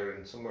Gothenburg. They're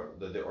in somewhere,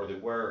 or they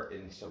were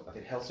in some, I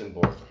think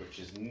Helsingborg, which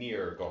is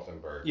near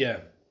Gothenburg. Yeah.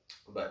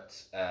 But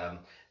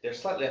they're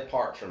slightly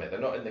apart from it. They're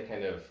not in the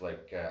kind of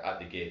like At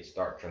the Gates,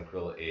 Dark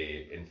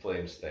Tranquillity, In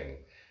Flames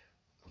thing.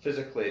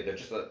 Physically, they're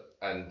just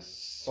and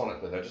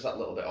sonically, they're just that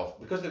little bit off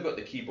because they've got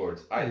the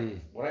keyboards.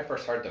 When I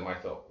first heard them, I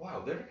thought,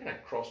 wow, they're kind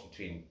of cross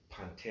between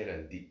Pantera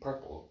and Deep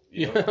Purple.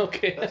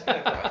 Okay. That's kind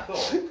of what I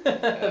thought.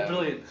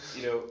 Brilliant.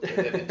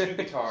 The two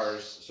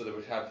guitars, so they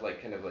would have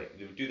like kind of like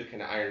they would do the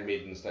kind of Iron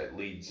Maiden style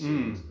leads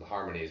and the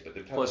harmonies, but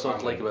they'd have what's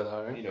not like about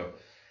that, right?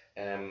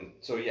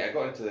 So yeah, I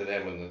got into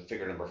them in the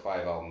Figure Number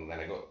 5 album, and then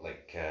I got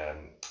like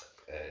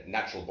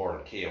Natural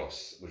Born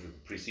Chaos, which was the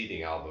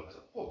preceding album. I was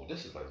like, whoa,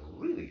 this is like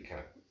really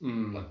kind of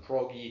like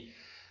proggy,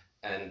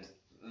 and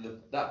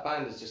that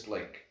band is just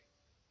like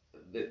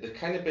they've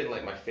kind of been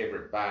like my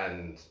favorite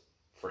band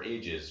for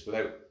ages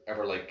without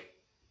ever like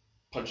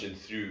punching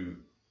through.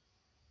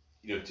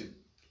 If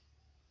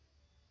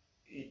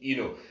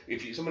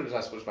someone was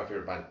asked what's my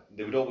favorite band,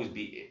 they would always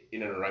be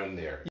in and around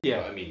there. Yeah. You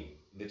know what I mean,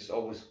 they just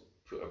always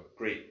put up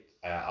great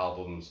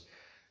albums,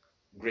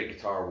 great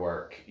guitar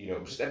work.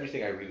 Just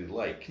everything I really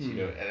liked. And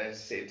as I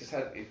say,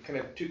 it kind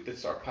of took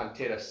this sort of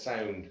Pantera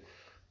sound,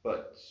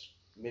 but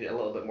made it a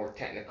little bit more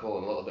technical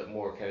and a little bit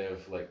more kind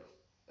of like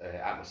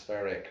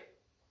atmospheric.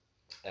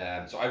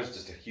 So I was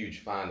just a huge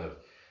fan of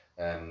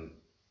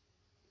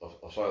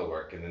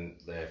Soilwork, and then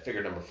the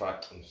Figure Number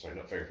 5. I'm sorry,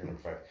 not Figure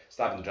Number 5.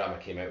 Stab in the Drama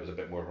came out. It was a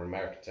bit more of an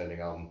American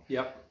sounding album.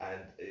 Yep. And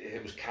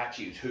it was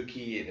catchy. It was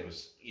hooky, and it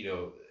was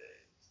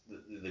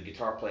the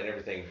guitar playing and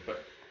everything.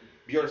 But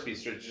Bjorn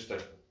Speedster is just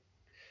a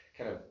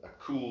kind of a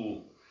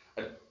cool.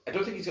 I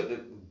don't think he's got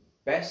the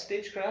best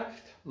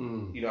stagecraft.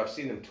 You know, I've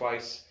seen him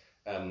twice,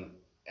 and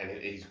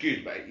he's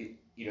good, but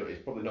you know,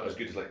 it's probably not as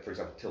good as, like, for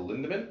example, Till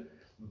Lindemann.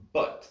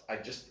 But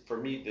for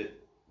me,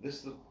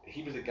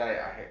 he was the guy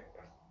I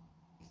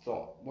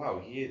thought, wow,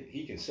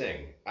 he can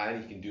sing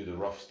and he can do the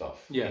rough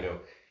stuff. Yeah. You know,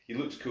 he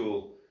looks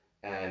cool,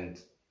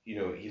 and you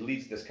know, he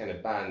leads this kind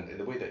of band in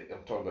the way that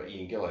I'm talking about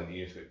Ian Gillan.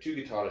 He's got two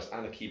guitarists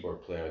and a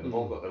keyboard player, and they've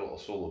all got their little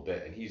solo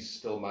bit, and he's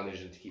still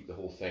managing to keep the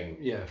whole thing.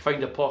 Yeah,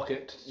 find a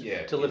pocket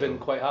to live in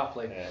quite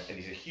happily. And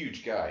he's a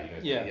huge guy, you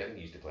know. Yeah. I think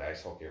he used to play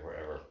ice hockey or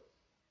whatever.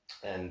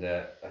 And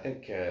I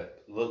think The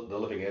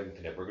Living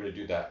Infinite, we're going to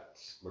do that.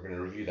 We're going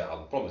to review that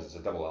album. The problem is it's a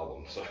double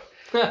album, so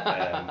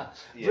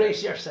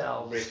Brace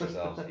yourselves. Brace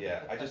yourselves.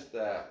 Yeah, I just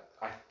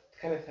I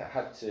kind of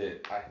had to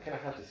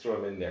throw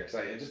him in there because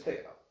I just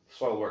think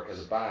Soilwork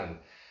as a band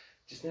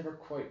just never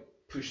quite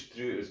pushed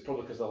through. It was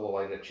probably because of all the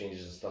lineup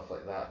changes and stuff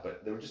like that.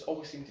 But there just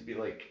always seemed to be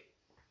like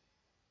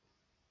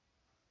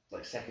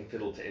second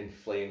fiddle to In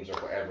Flames or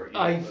whatever. You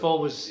know, I've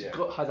always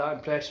had that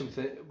impression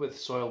with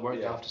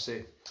Soilwork, I have to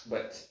say.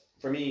 But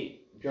for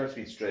me, Bjorn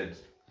Speedstrid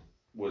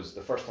was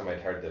the first time I'd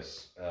heard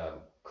this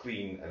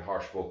clean and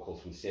harsh vocal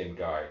from the same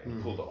guy, and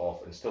he pulled it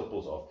off and still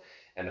pulls it off.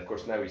 And of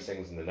course now he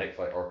sings in the Night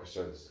Flight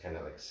Orchestra, this kind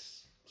of like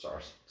sort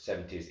of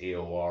 70s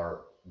AOR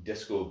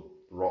disco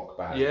rock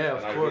band. Yeah,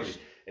 of course.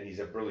 And he's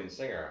a brilliant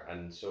singer,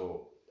 and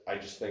so I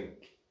just think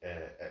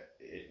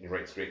he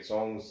writes great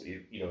songs.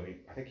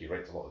 I think he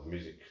writes a lot of the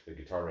music, the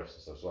guitar riffs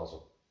and stuff as well.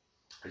 So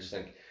I just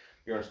think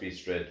Bjorn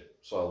Speedstrid,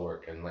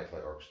 Soilwork, and Night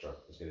Flight Orchestra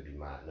is going to be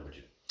my number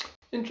 2.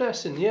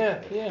 Interesting,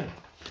 yeah.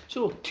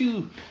 So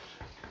 2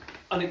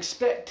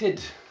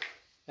 unexpected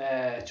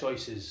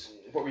choices.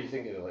 What were you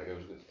thinking of? Like, it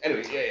was good.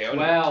 Anyway,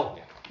 Well,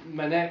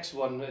 my next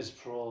one is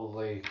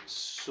probably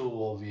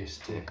so obvious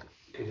to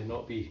kind of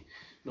not be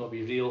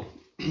real.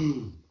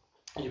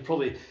 You're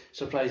probably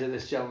surprised that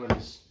this gentleman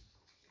is,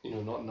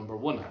 not number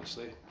 1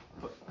 actually,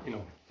 but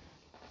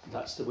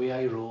that's the way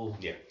I roll.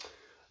 Yeah.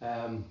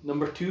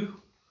 Number 2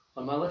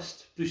 on my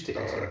list, Bruce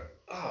Dickinson.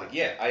 Oh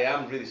yeah, I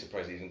am really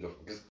surprised he didn't go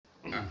because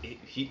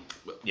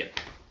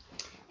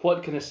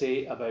What can I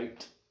say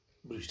about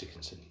Bruce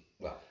Dickinson?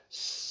 Well,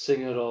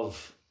 singer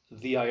of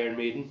the Iron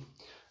Maiden.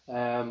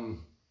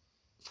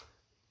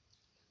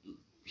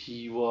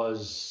 He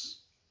was.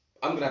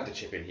 I'm gonna have to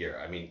chip in here.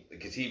 I mean,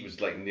 because he was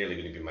nearly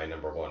going to be my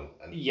number 1,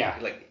 and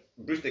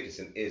Bruce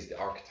Dickinson is the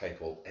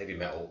archetypal heavy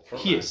metal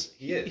frontman. He is.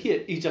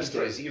 He just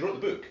is. He wrote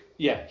the book.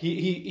 Yeah,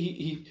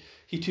 he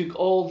took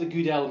all the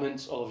good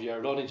elements of your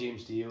Ronnie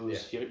James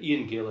Dios, your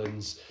Ian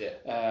Gillans,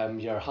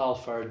 your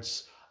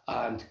Halfords,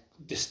 and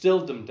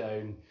distilled them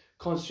down,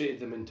 concentrated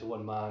them into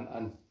one man,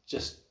 and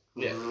just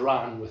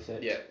ran with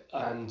it. Yeah.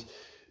 And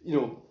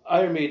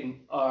Iron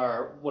Maiden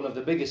are one of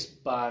the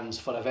biggest bands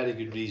for a very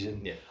good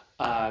reason. Yeah.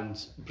 And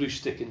Bruce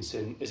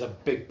Dickinson is a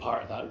big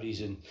part of that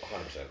reason.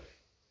 100%.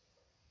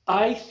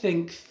 I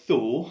think,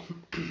 though,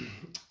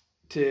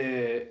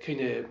 to kind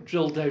of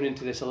drill down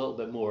into this a little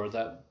bit more,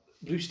 that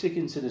Bruce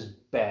Dickinson is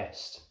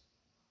best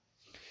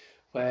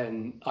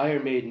when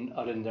Iron Maiden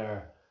are in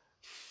their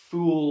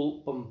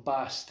full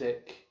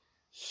bombastic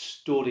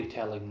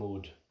storytelling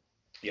mode.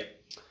 Yeah.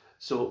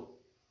 So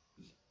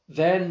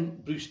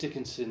then Bruce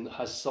Dickinson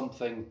has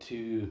something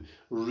to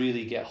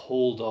really get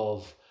hold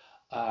of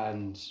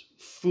and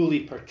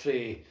fully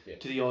portray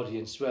to the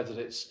audience, whether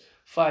it's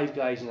 5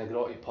 guys in a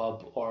grotty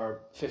pub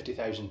or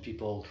 50,000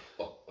 people.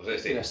 Well, I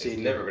was going to say,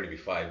 it's never going to be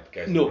 5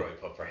 guys in a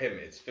grotty pub. For him,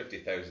 it's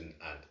 50,000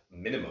 and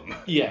minimum.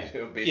 Yeah,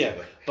 basically. Yeah.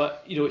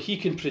 But he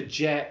can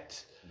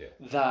project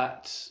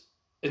that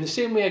in the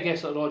same way, I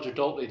guess, that Roger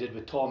Daltrey did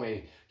with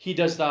Tommy. He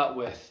does that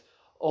with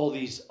all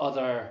these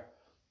other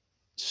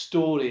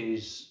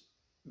stories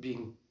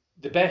being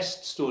the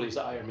best stories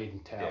that Iron Maiden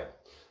tell. Yeah.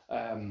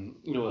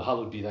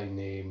 Hallowed Be Thy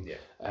Name. Yeah.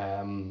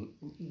 Rhyme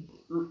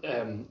with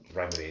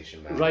the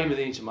Ancient Man. Rhyme with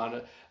the Ancient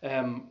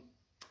Man.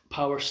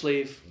 Power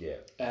Slave. Yeah.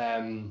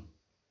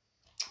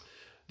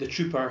 The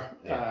Trooper.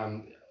 Yeah.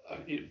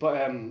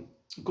 But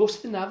Ghost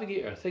of the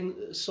Navigator.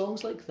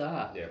 Songs like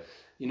that. Yeah.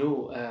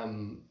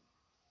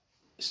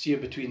 Steer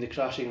Between the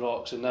Crashing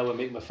Rocks and Now I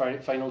Make My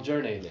Final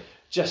Journey. Yeah.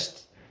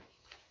 Just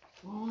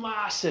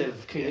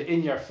massive, kind of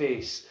in your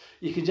face.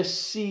 You can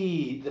just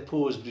see the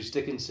pose Bruce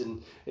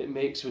Dickinson it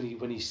makes when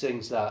he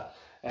sings that.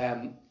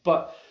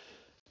 But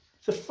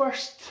the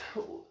first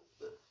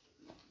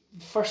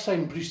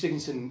time Bruce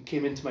Dickinson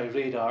came into my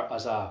radar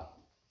as a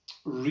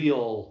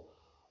real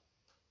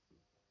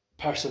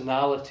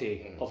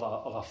personality of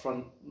a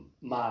front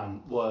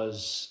man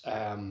was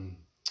a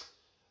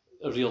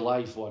real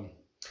live one.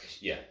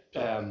 Yeah.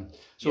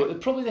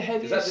 Probably the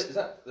heaviest. Is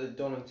that the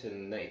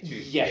Donington 92?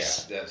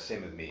 Yes. Yeah, that's the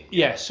same with me.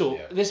 Yeah.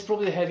 This is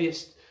probably the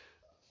heaviest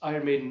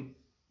Iron Maiden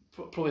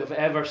probably have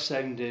ever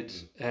sounded.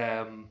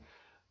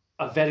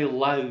 A very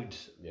loud.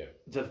 Yeah.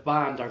 The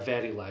band are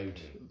very loud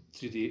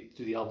through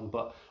the album,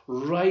 but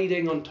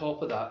riding on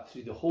top of that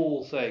through the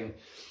whole thing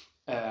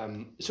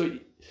So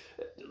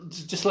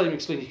just let me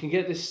explain. You can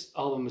get this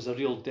album as a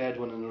real dead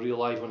one and a real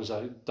live one as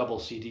a double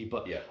CD,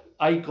 but Yeah.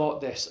 I got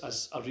this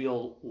as a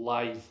real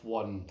live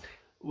one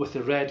with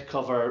the red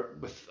cover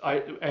with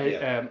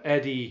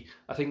Eddie.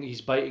 I think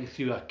he's biting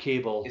through a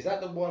cable. Is that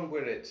the one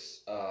where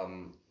it's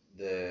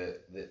the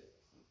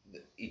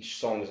each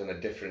song is in a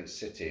different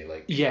city?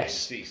 Like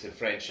yes, he speaks in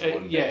French.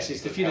 Yes,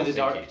 it's the Fear of the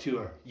Dark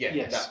tour. Yeah,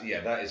 yes,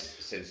 that is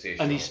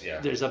sensational. And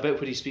there's a bit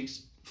where he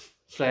speaks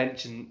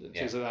French and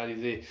things like that.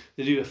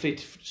 They do Afraid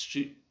to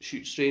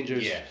Shoot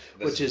Strangers,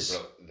 which is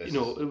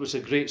it was a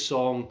great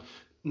song,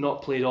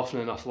 not played often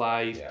enough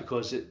live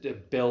because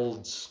it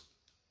builds.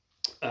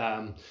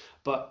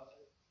 But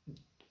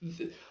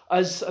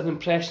as an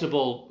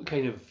impressionable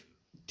kind of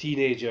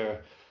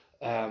teenager,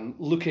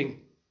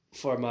 looking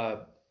for my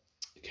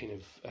kind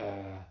of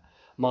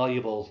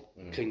malleable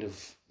kind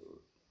of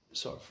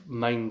sort of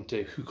mind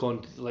to hook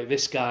on to, like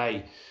this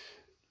guy,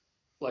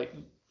 like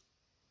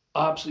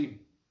absolutely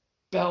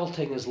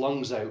belting his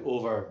lungs out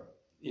over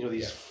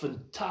these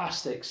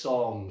fantastic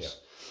songs,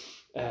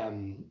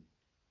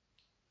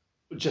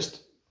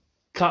 just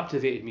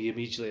captivated me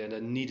immediately, and I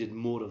needed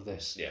more of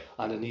this,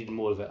 and I needed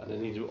more of it, and I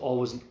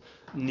always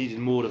needed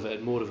more of it,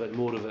 and more of it, and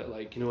more of it,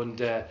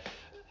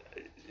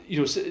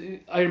 so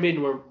Iron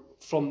Maiden were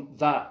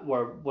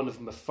one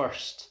of my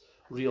first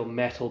real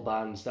metal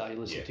bands that I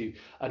listened to,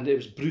 and it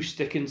was Bruce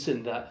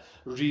Dickinson that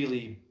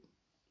really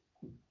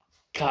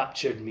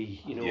captured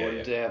me,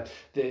 and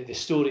the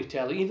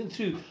storytelling, even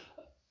through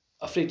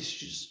Afraid to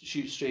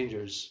Shoot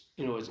Strangers,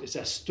 it's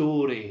a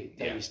story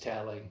that he's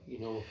telling,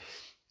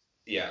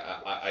 Yeah,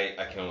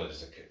 I can only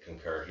just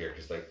concur here,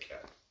 because the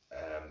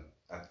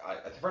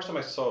first time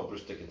I saw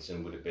Bruce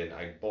Dickinson would have been,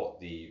 I bought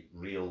the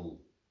real,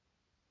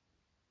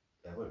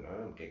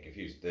 I'm getting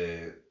confused,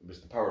 it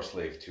was the Power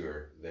Slave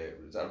tour,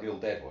 is that a Real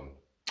Dead one?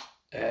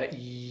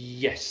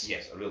 Yes.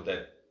 Yes, a Real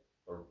Dead.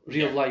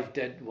 Real Live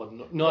Dead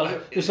one.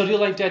 No, it's a Real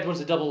Live Dead one's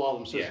a double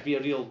album, so it'd be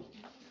a Real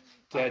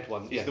Dead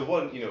one. It's the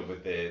one,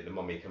 with the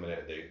mummy coming out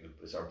of the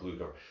sort of blue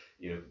cover,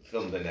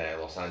 filmed in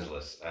Los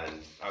Angeles,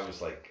 and I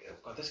was like,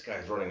 God, this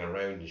guy's running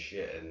around and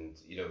shit, and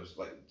it was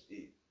like,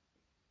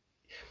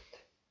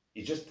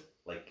 he's just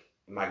like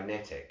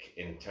magnetic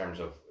in terms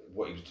of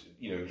what he was,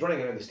 he was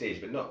running around the stage,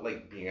 but not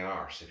like being an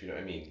arse, if you know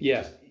what I mean.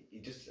 Yeah. He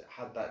just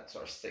had that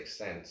sort of sixth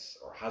sense,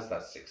 or has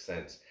that sixth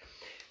sense.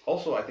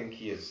 Also, I think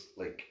he is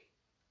like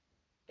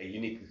a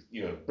unique,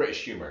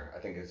 British humour, I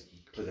think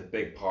plays a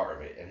big part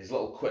of it, and his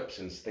little quips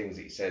and things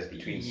that he says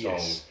between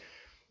songs.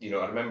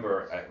 I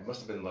remember it must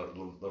have been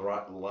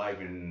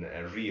live in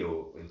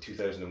Rio in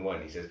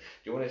 2001. He says, "Do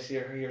you want to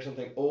hear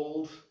something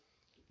old?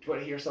 Do you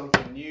want to hear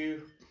something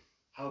new?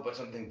 How about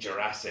something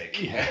Jurassic?"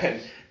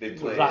 And they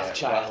play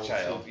Wrathchild,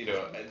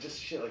 just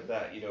shit like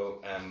that.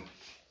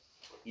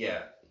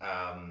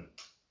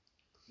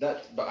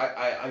 But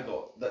I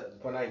got that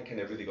when I kind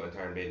of really got into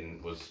Iron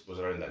Maiden was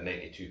around that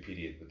 92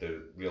 period with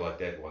the Real Life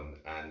Dead one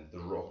and the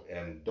rock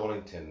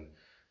Donington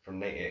from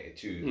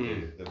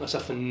 1982. That's a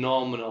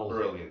phenomenal,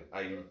 brilliant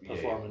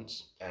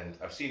performance. And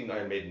I've seen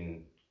Iron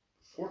Maiden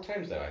 4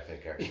 times now, I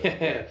think,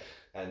 actually.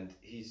 And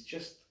he's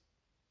just,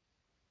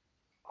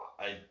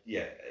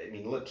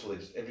 literally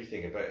just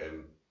everything about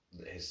him,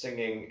 his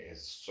singing,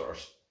 his sort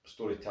of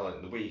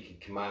storytelling, the way he can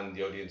command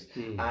the audience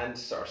and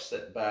sort of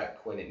sit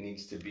back when it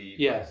needs to be.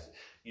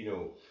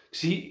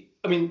 See,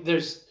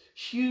 there's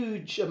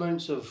huge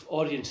amounts of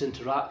audience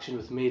interaction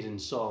with Maiden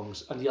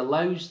songs, and he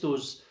allows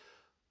those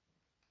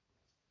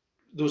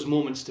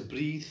moments to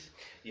breathe.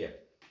 Yeah,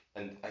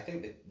 and I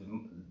think that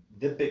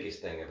the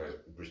biggest thing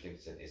about Bruce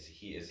Dickinson is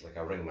he is like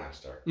a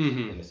ringmaster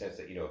in the sense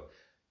that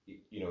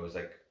it's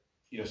like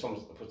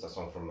someone puts that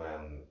song from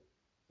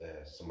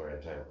Somewhere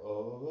in Time.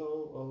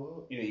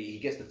 He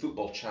gets the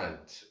football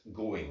chant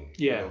going.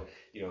 Yeah,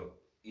 he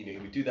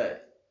would do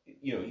that.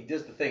 He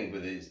does the thing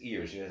with his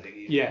ears. And then.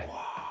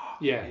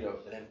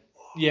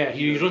 Yeah,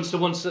 he runs to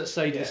one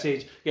side of the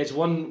stage, gets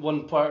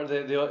one part of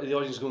the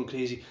audience going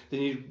crazy, then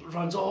he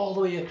runs all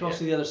the way across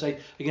to the other side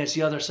against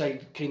the other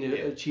side, kind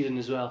of cheering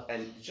as well.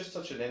 And just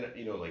such an,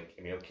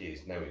 okay,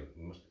 he's now in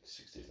most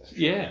 60s now.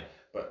 Yeah.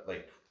 But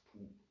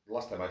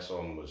last time I saw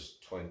him was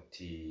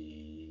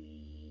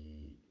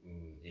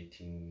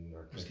 2018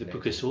 or 2019. Was the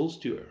Book of Souls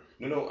tour?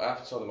 No, I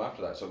saw them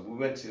after that. So we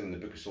went to see them in the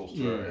Book of Souls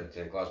tour at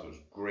Glasgow. It was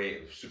great.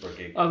 It was a super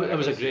gig. It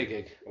was a great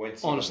gig.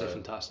 Honestly,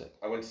 fantastic.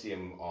 I went to see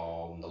him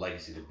on the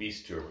Legacy of the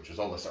Beast tour, which was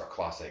all the sort of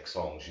classic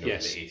songs, from the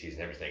 80s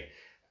and everything.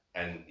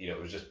 And, it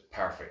was just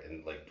perfect.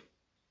 And,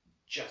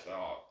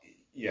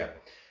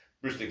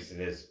 Bruce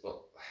Dickinson is,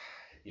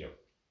 he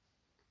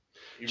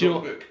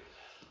wrote the book.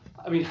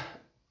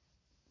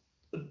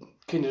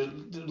 Kind of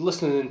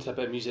listening into a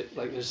bit of music,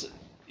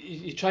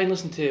 you try and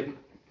listen to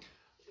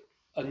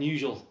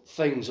unusual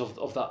things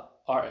of that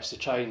artist to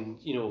try and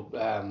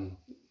kind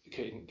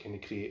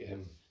of create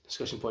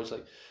discussion points,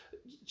 like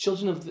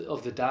Children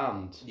of the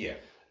Damned. Yeah,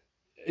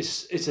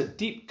 it's a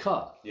deep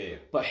cut. Yeah.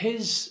 But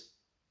his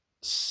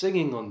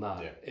singing on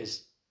that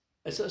is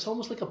it's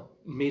almost like a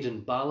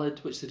Maiden ballad,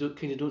 which they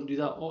don't do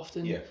that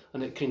often. Yeah,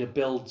 and it kind of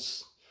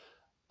builds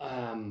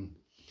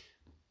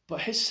But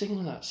his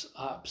singing, that's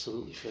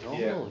absolutely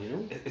phenomenal, you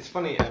know. It's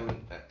funny.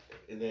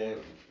 In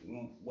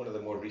one of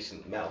the more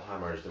recent Metal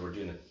Hammers, they were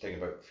doing a thing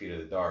about Fear of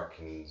the Dark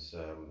and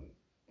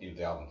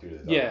the album Fear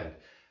of the Dark.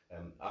 Yeah.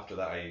 And after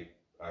that, I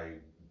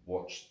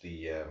watched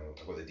I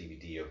got the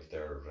DVD of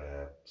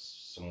their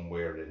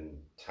Somewhere in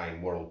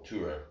Time World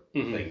Tour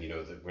thing. You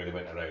know, where they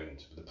went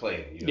around with the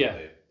plane. You know,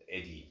 the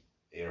Eddie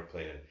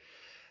airplane. And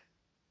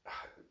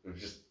it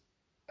was just.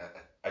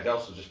 I'd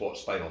also just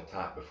watched Spinal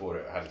Tap before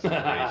it had its and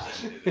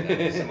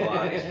the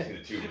similarities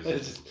between the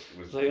two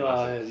was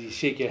like you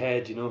shake your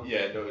head, you know.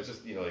 Yeah, no, it's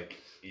just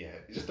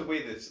it's just the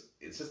way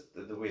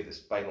the way the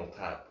Spinal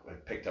Tap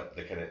picked up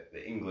the kind of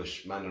the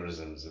English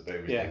mannerisms about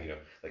everything, you know,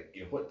 like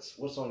what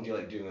song do you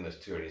like doing on this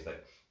tour? And he's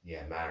like,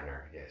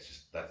 Mariner, it's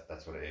just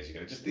that's what it is, you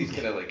know, just these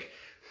kind of like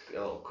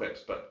little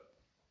quips, but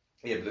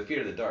the Fear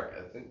of the Dark,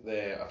 I think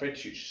the Afraid to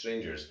Shoot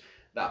Strangers,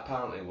 that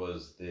apparently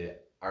was the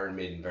Iron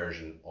Maiden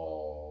version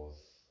of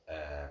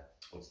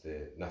what's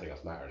the Nothing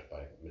Else Matters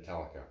by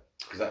Metallica,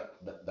 because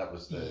that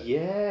was the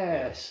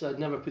I'd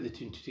never put the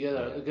two and two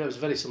together. It was a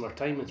very similar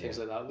time and things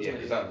like that, wasn't it?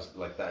 Because that was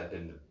like that had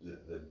been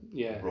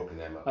the broken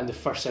them up, and the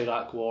first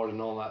Iraq War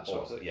and all that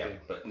sort of thing.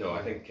 But no,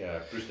 I think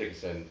Bruce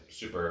Dickinson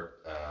super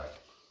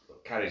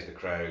carries the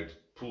crowd,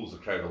 pulls the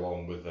crowd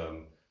along with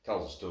them,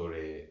 tells a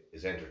story,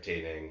 is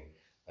entertaining,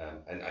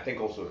 and I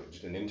think also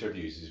just in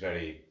interviews he's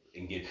very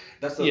engaged.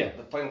 That's the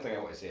final thing I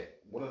want to say.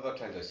 One of the other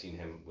times I've seen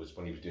him was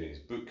when he was doing his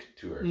book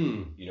tour,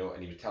 you know,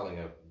 and he was telling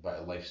about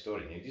a life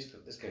story. And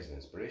this guy's an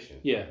inspiration.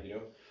 Yeah, you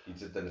know, he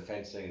did the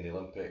fencing and the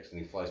Olympics, and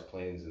he flies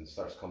planes and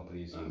starts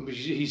companies. And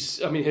his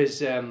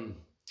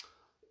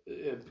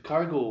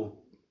cargo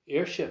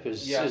airship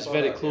is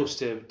very close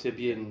to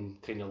being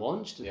kind of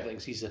launched and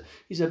things. He's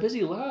a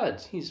busy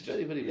lad. He's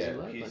very busy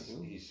lad.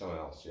 He's someone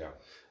else. Yeah.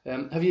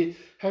 Have you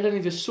heard any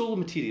of his solo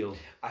material?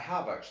 I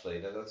have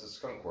actually. That's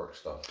the Skunkworks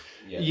stuff.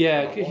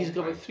 He's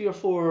got about 3 or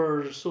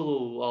 4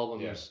 solo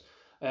albums.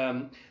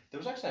 There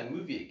was actually a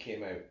movie that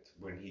came out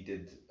when he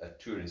did a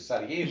tour in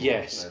Sarajevo.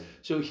 Yes,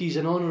 so he's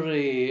an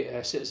honorary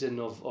citizen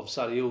of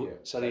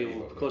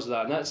Sarajevo because of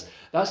that, and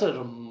that's a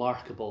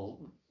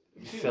remarkable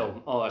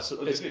film.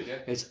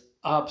 It's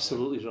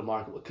absolutely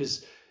remarkable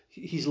because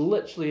he's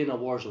literally in a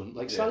war zone.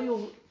 Like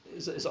Sarajevo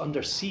is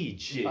under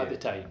siege at the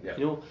time.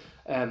 You know.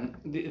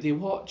 They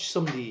watch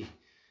somebody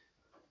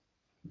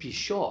be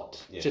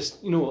shot.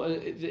 Just, you know,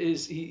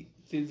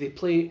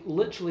 they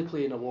literally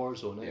play in a war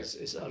zone.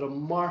 It's a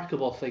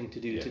remarkable thing to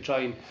do to try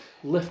and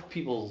lift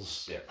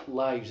people's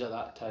lives at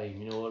that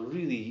time. You know, a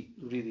really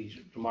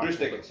remarkable. Bruce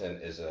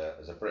Dickinson is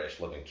a British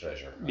living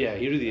treasure. Yeah,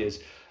 he really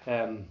is.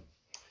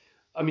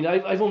 I mean,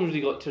 I've only really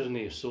got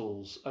Tyranny of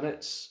Souls, and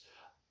it's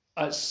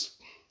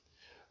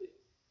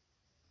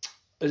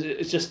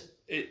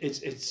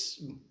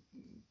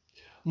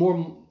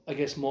more, I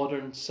guess,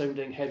 modern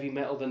sounding heavy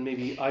metal than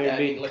maybe Iron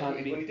Maiden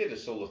can be. When he did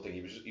his solo thing,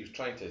 he was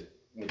trying to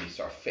maybe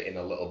sort of fit in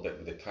a little bit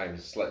with the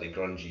times, slightly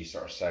grungy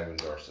sort of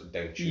sound or sort of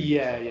down tuned.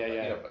 Yeah.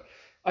 You know, but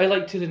I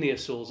like Tyranny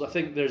of Souls. I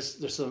think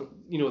there's some,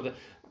 you know,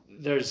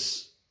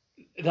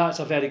 that's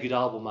a very good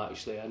album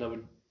actually, and I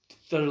would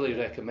thoroughly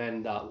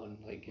recommend that one.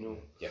 Like, you know.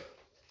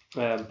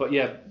 Yeah. But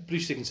yeah,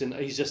 Bruce Dickinson,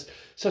 he's just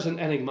such an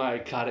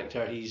enigmatic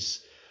character.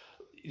 He's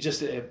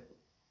just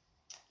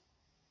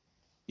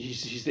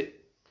he's the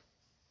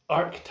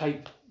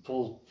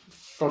archetypal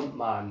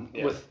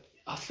frontman with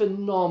a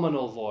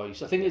phenomenal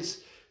voice. I think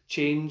it's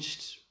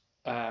changed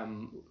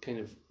kind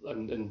of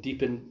and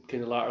deepened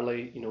kind of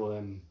latterly. You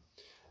know,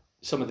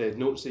 some of the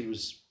notes that he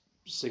was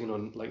singing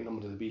on, like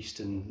Number of the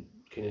Beast and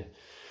kind of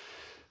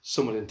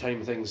Somewhere in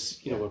Time things,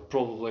 you know, were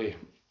probably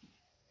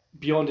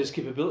beyond his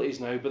capabilities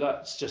now, but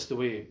that's just the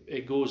way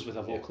it goes with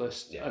a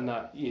vocalist, and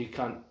that you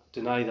can't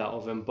deny that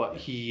of him. But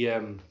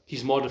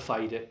he's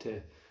modified it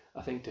to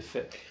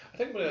fit. I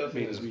think one of the other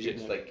things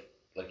is like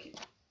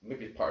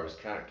maybe part of his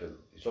character,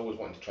 he's always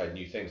wanting to try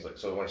new things. Like,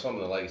 so when I saw him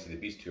on the Legacy of the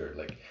Beast tour,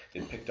 like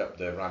they picked up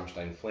the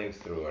Rammstein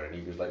flamethrower, and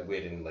he was like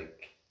wearing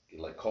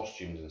like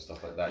costumes and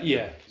stuff like that.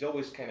 He's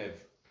always kind of,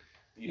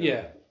 you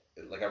know,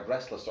 like a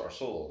restless sort of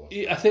soul.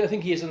 I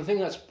think he is, and I think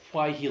that's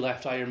why he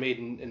left Iron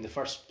Maiden in the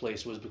first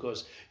place, was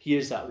because he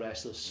is that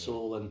restless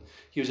soul, and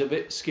he was a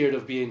bit scared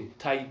of being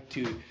tied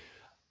to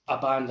a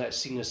band that's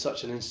seen as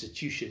such an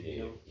institution,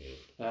 you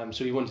know.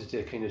 So he wanted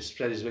to kind of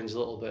spread his wings a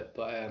little bit,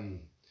 but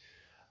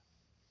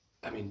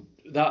I mean,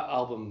 that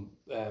album,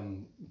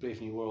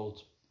 Brave New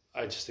World,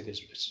 I just think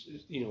it's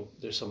you know,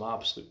 there's some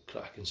absolute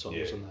cracking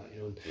songs on that, you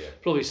know, and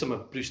probably some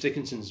of Bruce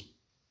Dickinson's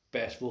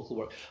best vocal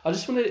work. I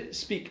just want to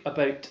speak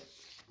about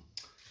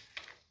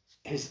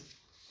his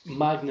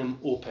magnum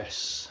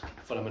opus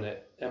for a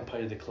minute,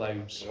 Empire of the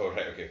Clouds. Oh,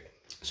 right, okay.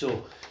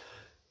 So,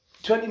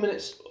 20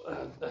 minutes,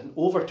 an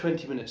over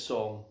 20 minute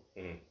song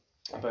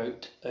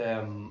about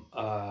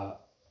a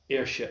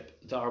airship,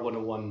 the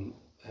R101,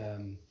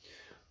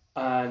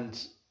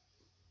 and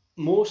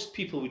most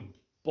people would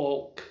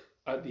balk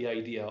at the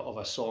idea of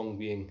a song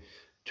being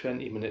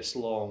 20 minutes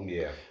long.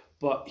 Yeah.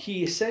 But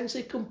he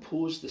essentially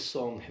composed the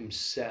song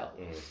himself.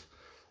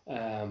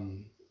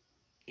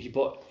 He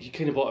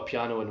kind of bought a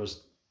piano and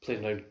was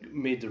playing around,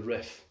 made the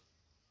riff.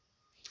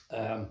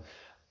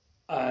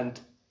 And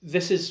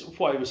this is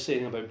what I was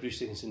saying about Bruce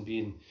Dickinson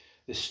being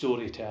the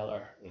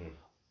storyteller,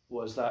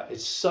 was that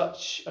it's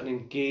such an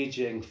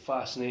engaging,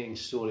 fascinating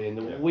story, and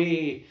the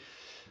way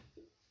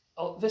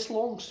this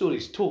long story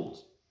is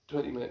told,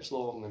 20 minutes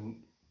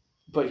long,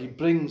 but he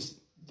brings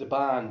the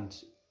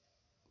band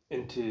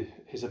into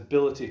his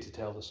ability to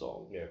tell the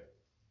song. Yeah.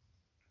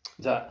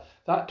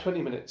 That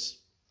 20 minutes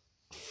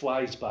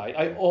flies by.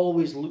 I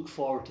always look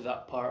forward to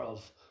that part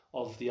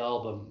of the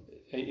album,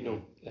 you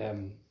know.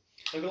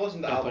 I've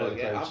listened to the album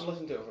again. I haven't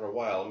listened to it for a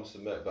while, I must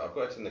admit, but I've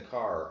got it in the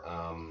car.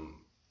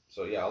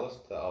 So yeah, I'll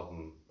listen to the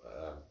album.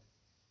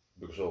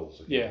 Book of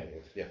Souls. Yeah,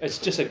 it's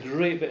just a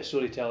great bit of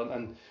storytelling,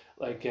 and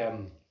like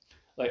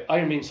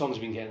Iron Maiden songs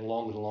have been getting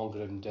longer and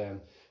longer, and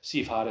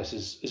Steve Harris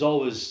is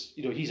always,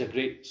 you know, he's a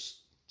great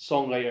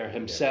songwriter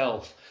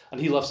himself, and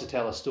he loves to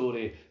tell a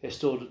story, a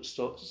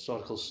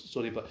historical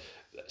story. But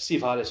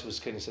Steve Harris was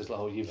kind of says, like,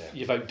 "Oh,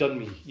 you've outdone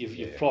me.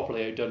 You've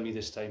properly outdone me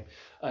this time,"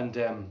 and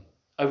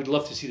I would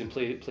love to see them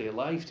play it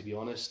live. To be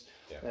honest,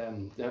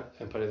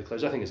 Empire of the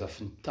Clouds, I think, is a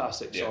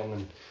fantastic song,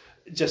 and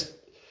just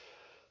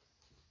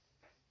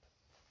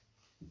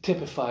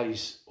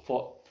typifies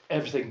what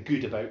everything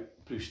good about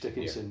Bruce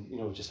Dickinson. You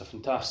know, just a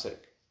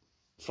fantastic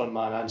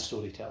frontman and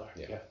storyteller.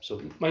 Yeah.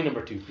 So my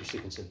number 2, Bruce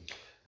Dickinson.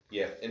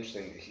 Yeah,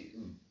 interesting.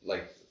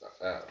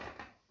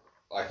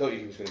 I thought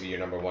he was going to be your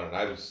number 1, and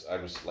I was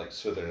like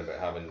swithering about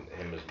having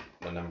him as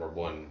my number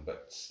 1.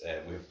 But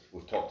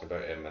we've talked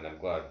about him, and I'm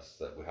glad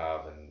that we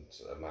have, and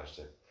I managed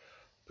to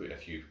put in a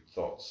few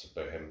thoughts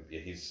about him. Yeah,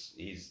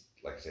 he's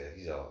like I said,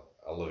 he's a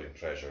living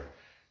treasure.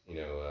 You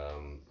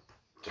know,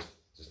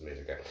 just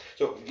amazing guy.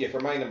 So yeah, for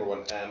my number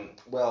 1,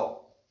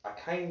 well, I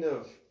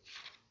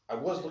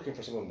was looking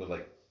for someone with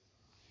like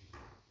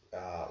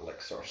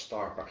sort of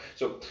star power.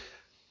 So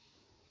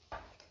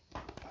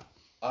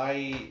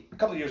a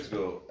couple of years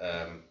ago,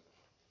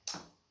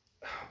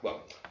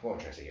 well, what am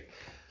I trying to say here?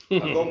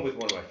 I've gone with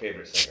one of my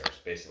favourite singers,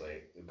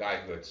 basically, a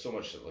guy who had so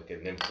much like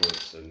an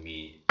influence on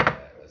me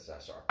as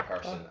a sort of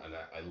person, and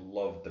I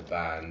loved the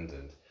band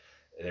and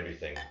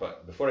everything.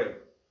 But before I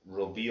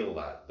reveal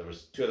that, there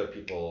was a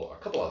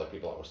couple other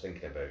people I was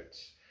thinking about,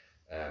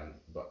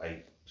 but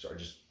I sort of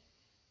just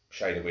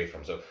shied away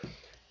from. So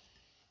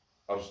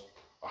I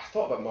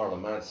thought about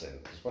Marilyn Manson,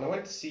 because when I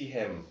went to see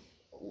him,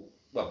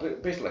 well,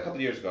 basically a couple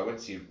of years ago, I went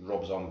to see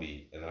Rob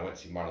Zombie, and then I went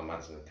to see Marilyn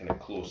Manson, kind of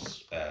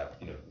close,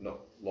 you know,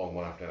 not long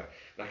one after another.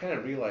 And I kind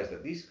of realised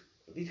that these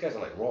guys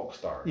are like rock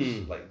stars.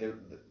 Like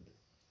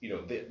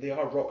they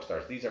are rock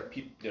stars. These are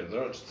people. You know,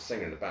 they're not just a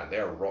singer in the band. They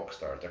are rock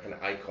stars. They're kind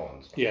of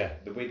icons. Yeah.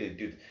 The way they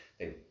do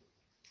things.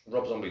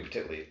 Rob Zombie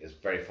particularly is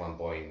very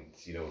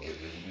flamboyant. You know,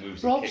 the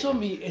moves. Rob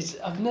Zombie is.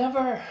 I've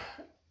never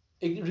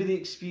really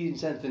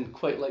experienced anything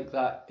quite like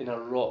that in a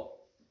rock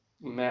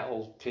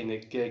metal kind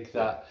of gig.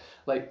 That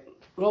like.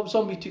 Rob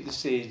Zombie took the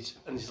stage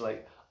and he's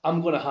like,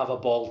 "I'm going to have a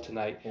ball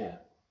tonight,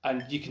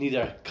 and you can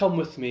either come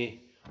with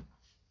me,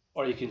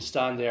 or you can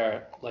stand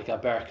there like a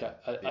Berk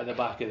at the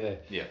back of the,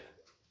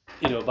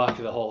 back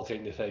of the hall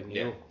kind of thing."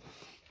 You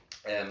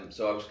know.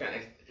 So I was kind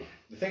of.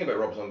 The thing about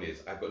Rob Zombie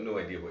is I've got no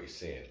idea what he's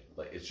saying.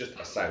 Like, it's just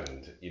a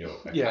sound, you know.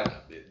 Yeah.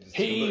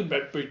 Exactly.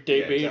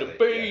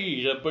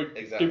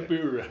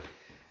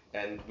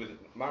 And with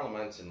Marilyn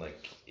Manson,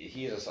 like,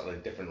 he has a sort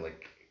of different,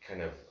 like,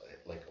 kind of.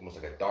 Like almost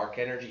like a dark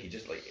energy. He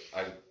just like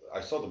I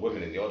saw the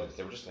women in the audience.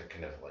 They were just like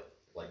kind of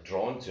like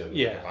drawn to him,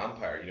 like a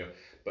vampire, you know.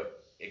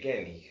 But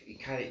again, he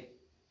kind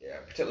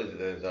of, particularly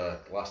the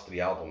last 3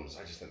 albums,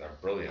 I just think they're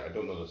brilliant. I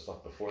don't know the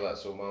stuff before that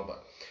so well,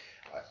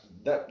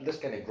 but this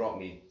kind of brought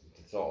me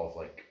to the thought of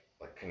like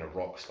kind of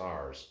rock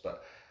stars.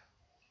 But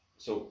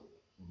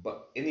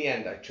in the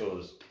end, I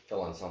chose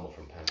Phil Anselmo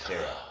from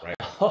Pantera, right?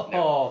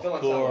 Now, Phil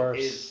Anselmo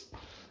is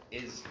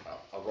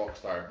a rock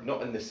star,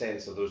 not in the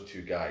sense of those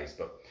 2 guys,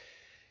 but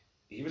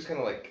he was kind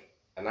of like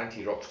an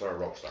anti-rock star.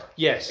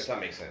 Yes, if that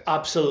makes sense.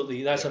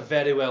 Absolutely, that's a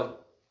very well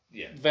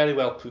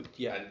put.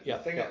 Yeah,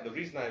 and the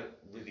reason I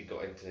really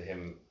got into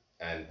him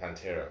and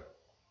Pantera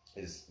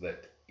is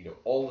that, you know,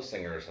 all the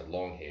singers had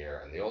long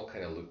hair and they all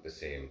kind of looked the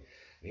same.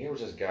 And here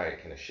was this guy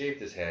kind of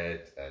shaved his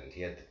head and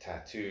he had the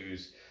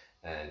tattoos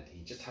and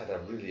he just had a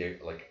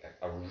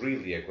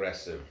really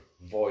aggressive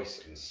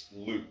voice and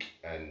look.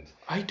 And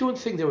I don't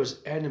think there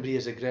was anybody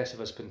as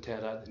aggressive as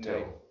Pantera at the time.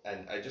 No,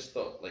 and I just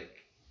thought, like,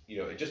 you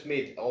know, it just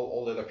made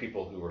all the other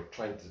people who were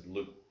trying to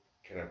look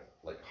kind of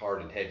like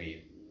hard and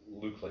heavy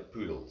look like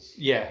poodles.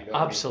 Yeah, you know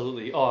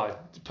absolutely. I mean?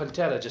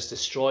 Pantera just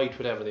destroyed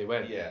wherever they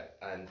went. Yeah,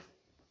 and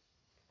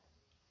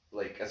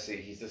like I say,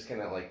 he's this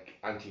kind of like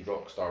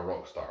anti-rock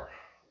star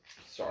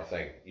sort of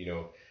thing. You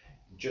know,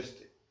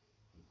 just,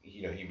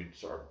 you know,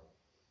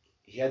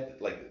 he had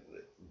like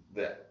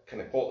the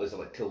kind of qualities of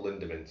like Till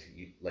Lindemann,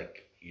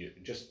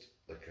 just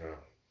like a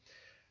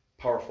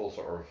powerful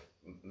sort of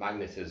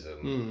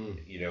magnetism,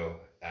 you know,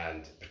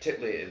 and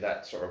particularly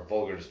that sort of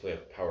vulgar display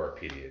of power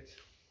period.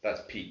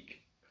 That's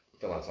peak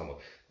Phil Anselmo.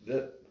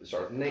 The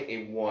sort of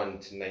 91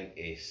 to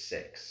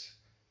 96,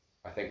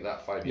 I think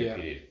that 5-year Yeah.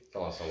 period,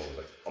 Phil Anselmo was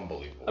like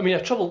unbelievable. I mean,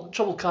 a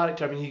troubled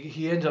character. I mean,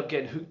 he ended up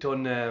getting hooked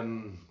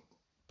on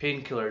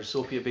painkillers,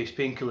 opiate-based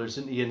painkillers,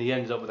 didn't he? And he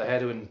ended up with a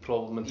heroin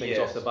problem and things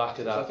off the back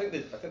of that. So I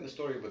think the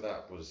story with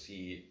that was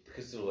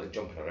because they were like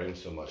jumping around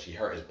so much, he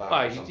hurt his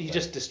back. He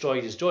just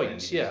destroyed his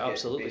joints. Yeah,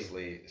 absolutely.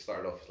 Basically,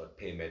 started off with like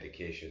pain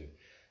medication.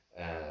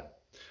 I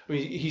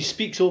mean, he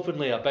speaks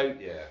openly about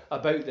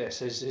this.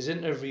 His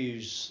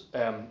interviews.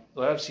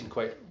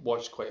 I've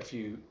watched quite a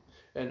few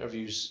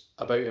interviews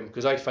about him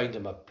because I find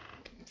him a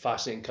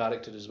fascinating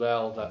character as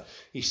well. That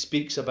he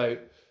speaks about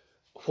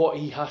what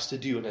he has to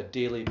do on a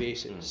daily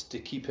basis to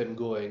keep him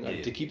going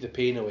and to keep the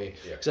pain away.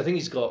 Because I think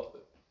he's got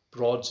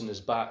rods in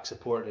his back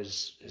supporting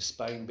his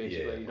spine,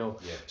 basically. You know,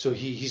 so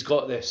he's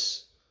got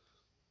this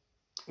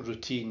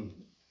routine,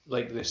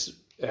 like this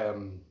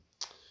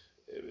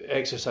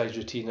exercise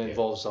routine that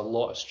involves a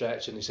lot of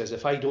stretching. He says,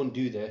 if I don't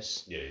do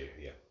this,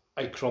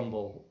 I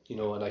crumble, you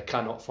know, and I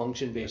cannot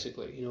function,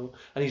 basically, you know.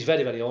 And he's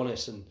very, very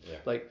honest, and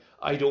like,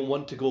 I don't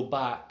want to go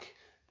back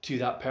to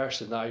that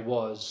person that I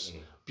was,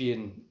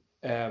 being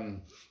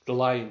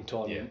reliant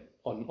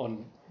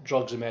on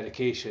drugs and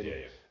medication,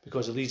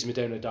 because it leads me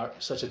down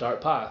such a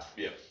dark path.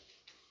 Yeah.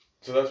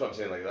 So that's what I'm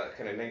saying, like that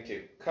kind of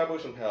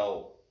Cowboys from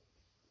Hell,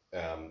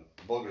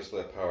 Vulgar Display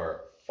of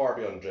Power, Far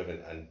Beyond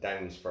Driven, and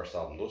Down's first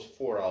album. Those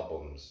 4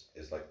 albums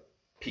is like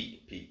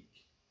peak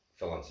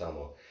Phil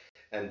Anselmo.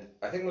 And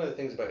I think one of the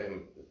things about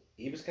him,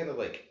 he was kind of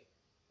like,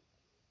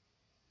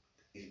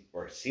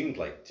 or it seemed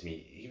like to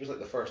me, he was like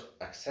the first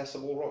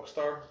accessible rock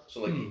star.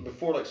 So like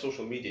before like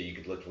social media, you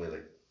could literally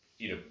like,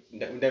 you know,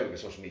 now with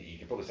social media, you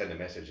can probably send a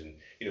message, and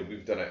you know,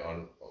 we've done it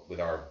with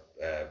our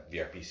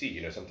VRPC.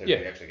 You know, sometimes we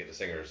actually get the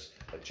singers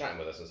like chatting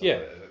with us and stuff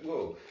like that. Like,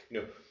 whoa,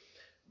 you know,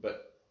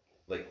 but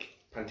like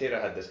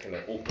Pantera had this kind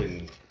of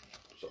open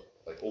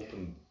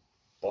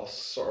bus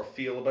sort of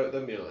feel about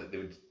them. You know, like they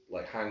would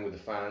like hang with the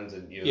fans,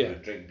 and you know, they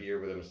would drink beer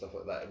with them and stuff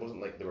like that. It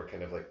wasn't like they were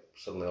kind of like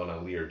suddenly on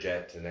a Lear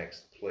jet to the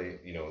next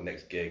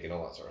next gig and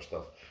all that sort of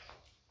stuff.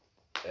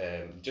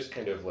 Just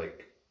kind of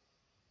like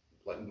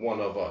one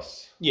of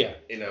us. Yeah.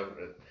 In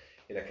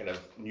a kind of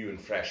new and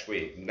fresh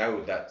way.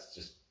 Now that's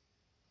just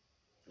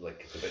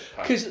like it's a bit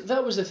past. Because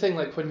that was the thing,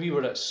 like when we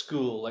were at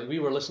school, like we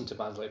were listening to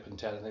bands like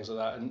Pantera and things like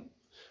that, and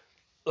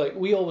like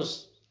we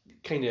always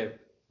kind of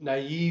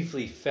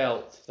naively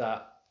felt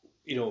that,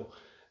 you know,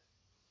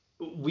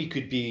 we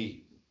could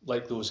be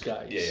like those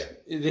guys.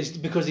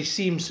 Because they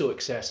seem so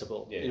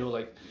accessible. You know,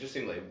 like you just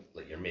seem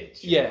like your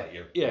mates. Like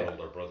your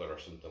older brother or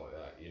something like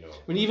that. You know.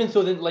 I mean, even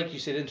though, like you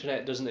said,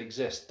 internet doesn't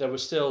exist, there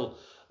was still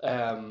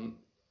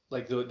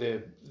like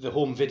the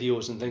home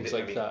videos and things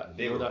that.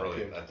 They were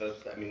brilliant.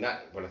 I mean,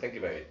 that when I think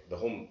about it, the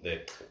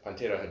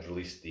Pantera had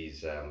released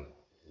these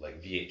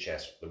like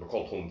VHS. They were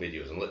called home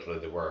videos, and literally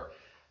they were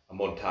a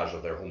montage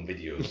of their home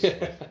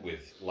videos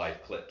with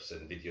live clips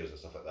and videos and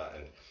stuff like that.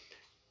 And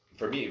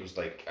for me, it was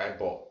like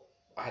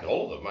I had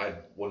all of them. I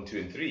had 1, 2,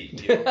 and 3.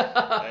 You know?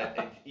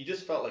 And you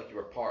just felt like you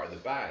were part of the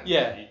band.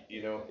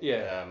 You know.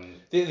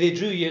 They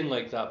drew you in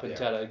like that,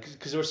 Pantera,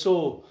 because they were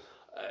so.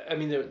 I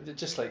mean, they're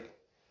just like.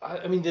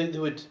 I mean, they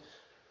would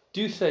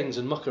do things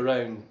and muck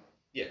around.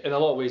 In a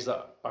lot of ways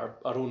that our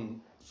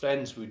own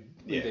friends would.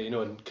 You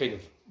know, and kind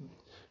of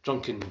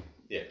drunken.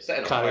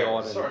 Setting carry up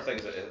on. Sort of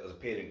things that as a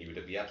parent you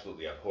would be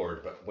absolutely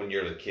abhorred, but when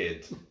you're a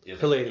kid, you're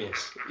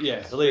hilarious.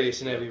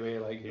 Hilarious in every way,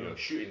 like you know,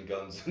 shooting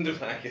guns in the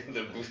back of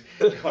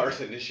the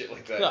cars and shit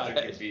like that,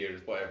 drinking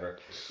beers, whatever.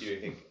 You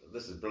think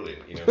this is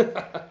brilliant, you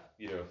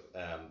know.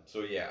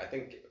 So yeah, I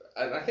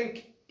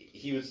think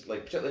he was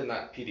like, particularly in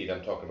that period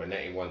I'm talking about,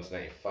 91 to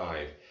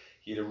 95.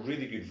 He had a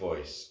really good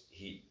voice.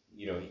 He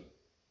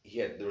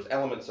had there was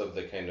elements of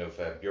the kind of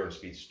Bjorn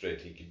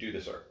Speedstrid. He could do the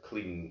sort of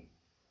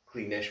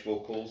cleanish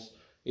vocals.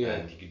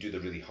 And he could do the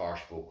really harsh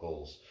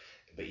vocals,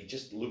 but he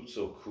just looked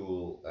so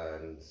cool,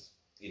 and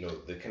you know,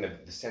 the kind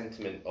of the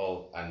sentiment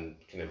of and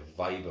kind of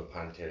vibe of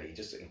Pantera, he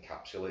just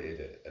encapsulated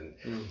it.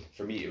 And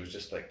for me, it was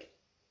just like,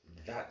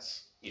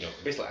 that's, you know,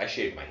 basically I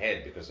shaved my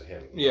head because of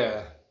him.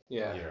 Yeah.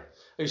 It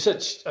was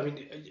such. I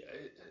mean,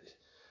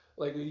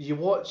 like you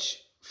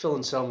watch Phil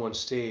Anselmo on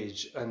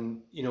stage, and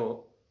you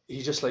know,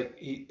 he's just like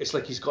it's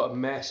like he's got a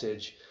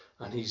message,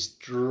 and he's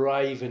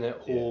driving it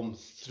home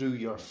through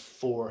your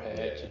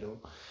forehead. You know.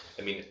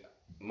 I mean,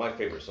 my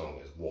favourite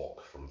song is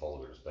Walk from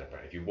Vulgar Display of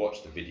Power. If you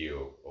watch the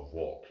video of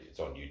Walk, it's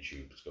on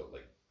YouTube. It's got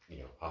like, you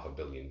know, 500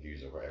 million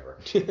views or whatever.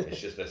 It's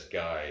just this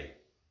guy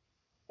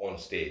on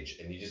stage,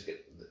 and you just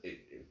get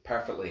it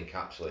perfectly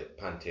encapsulate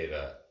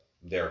Pantera,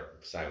 their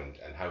sound,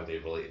 and how they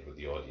related with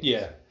the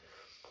audience.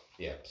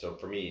 Yeah. So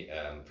for me,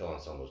 Phil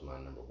Anselmo was my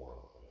number 1.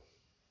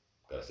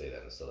 Gotta say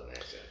that in a Southern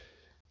accent.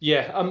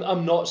 Yeah,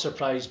 I'm not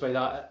surprised by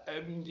that.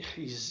 I mean,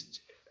 he just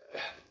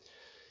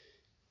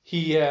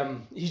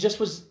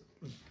was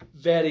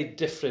very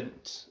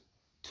different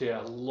to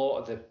a lot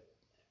of the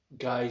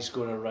guys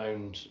going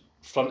around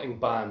fronting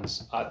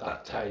bands at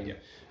that time.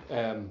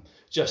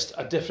 Just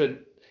a different.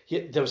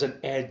 There was an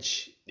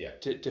edge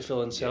to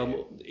Phil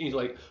Anselmo.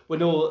 We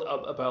know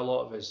about a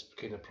lot of his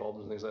kind of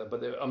problems and things like that,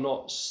 but I'm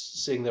not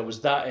saying there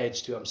was that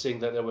edge to it. I'm saying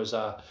that there was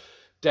a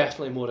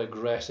definitely more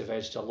aggressive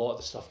edge to a lot of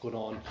the stuff going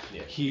on.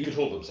 Yeah, he could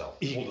hold himself.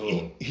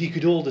 He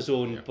could hold his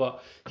own,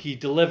 but he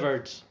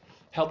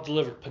helped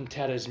deliver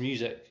Pantera's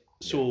music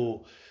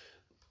so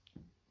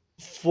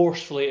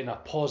forcefully in a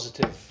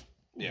positive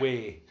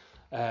way.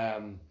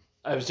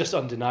 It was just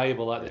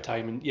undeniable at the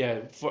time,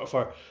 and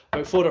for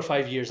about 4 or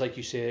 5 years, like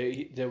you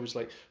say, there was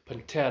like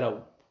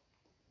Pantera,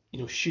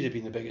 should have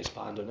been the biggest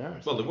band on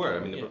earth. Well, they were. I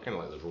mean, they were kind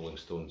of like the Rolling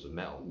Stones of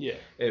metal. Yeah.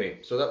 Anyway,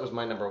 so that was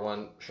my number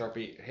one.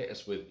 Sharpie, hit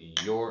us with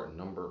your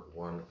number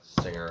one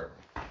singer.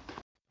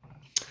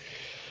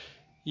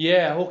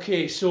 Yeah,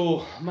 okay,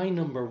 so my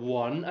number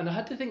one, and I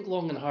had to think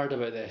long and hard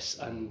about this,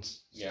 and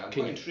I'm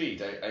quite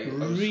intrigued. I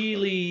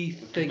really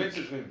think it's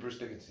going to be Bruce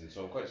Dickinson,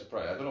 so I'm quite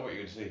surprised. I don't know what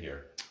you're going to say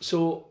here.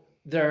 So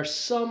there are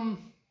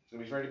some. It's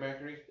going to be Freddie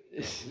Mercury.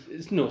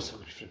 It's not so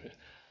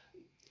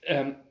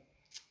good.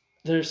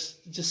 There's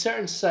just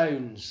certain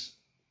sounds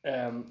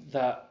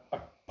that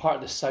are part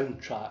of the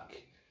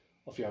soundtrack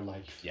of your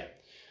life. Yeah.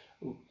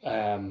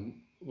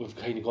 We've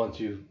kind of gone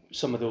through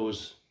some of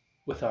those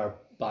with our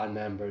band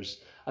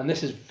members, and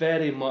this is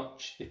very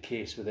much the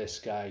case with this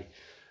guy.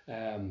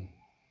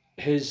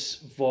 His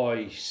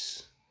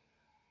voice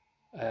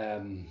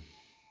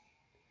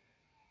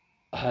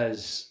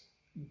has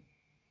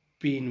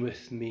been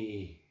with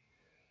me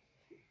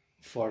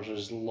for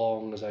as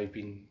long as I've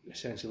been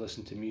essentially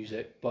listening to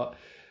music, but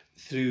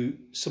through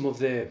some of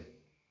the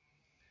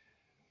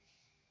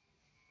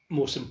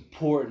most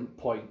important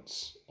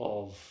points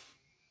of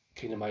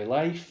kind of my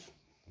life,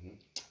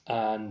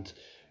 and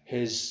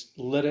his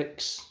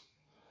lyrics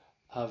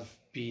have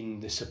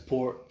been the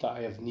support that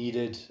I have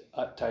needed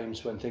at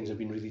times when things have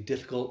been really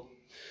difficult.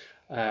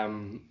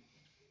 And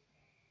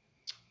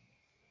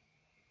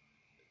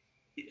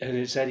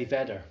it's Eddie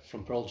Vedder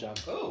from Pearl Jam.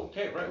 Oh,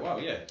 okay, right, wow,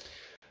 yeah.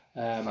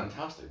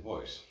 Fantastic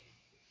voice.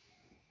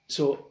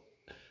 So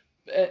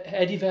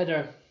Eddie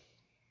Vedder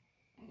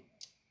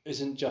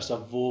isn't just a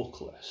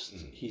vocalist.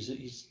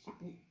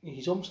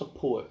 He's almost a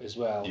poet as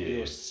well.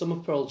 Yeah. Some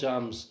of Pearl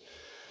Jam's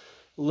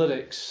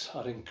lyrics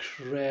are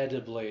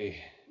incredibly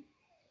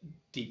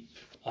deep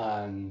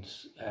and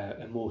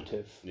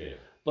emotive. Yeah.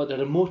 But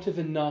they're emotive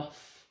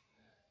enough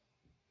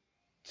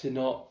to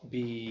not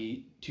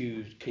be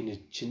too kind of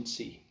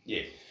chintzy.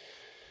 Yeah.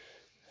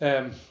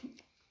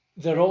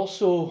 They're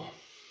also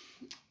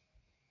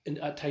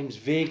at times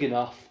vague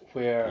enough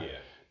where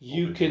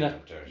you can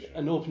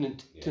an open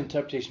to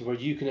interpretation where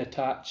you can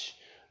attach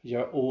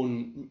your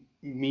own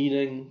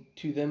meaning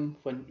to them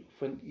when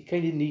you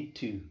kind of need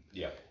to.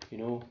 Yeah.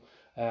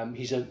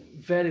 He's a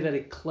very,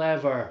 very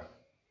clever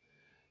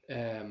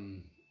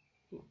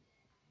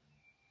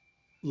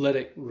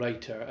lyric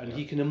writer, and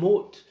he can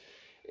emote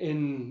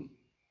in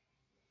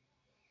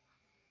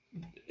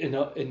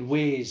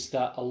ways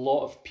that a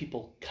lot of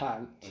people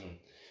can't.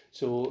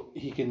 So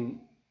he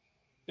can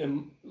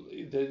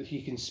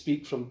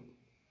speak from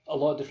a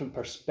lot of different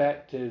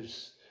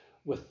perspectives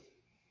with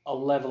a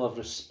level of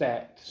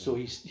respect. So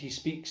he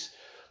speaks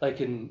like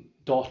in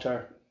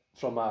Daughter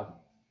from a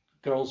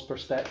girl's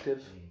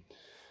perspective.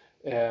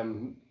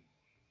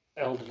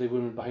 Elderly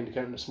woman behind the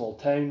counter in a small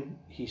town.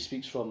 He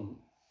speaks from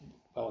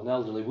an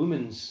elderly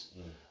woman's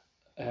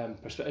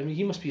perspective. I mean,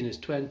 he must be in his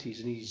 20s,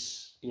 and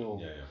he's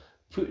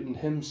putting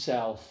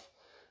himself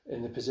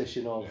in the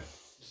position of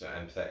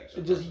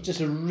empathetic.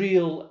 Just a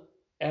real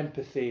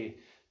empathy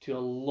to a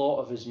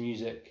lot of his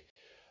music.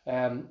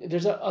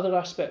 There's other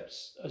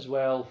aspects as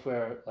well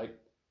where, like,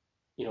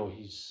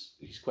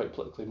 he's quite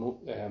politically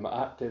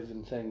active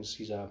and things.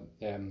 He's a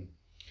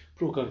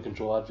pro-gun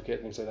control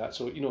advocate and things like that.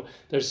 So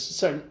there's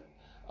certain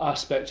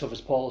aspects of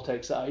his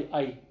politics that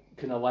I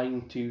can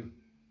align to.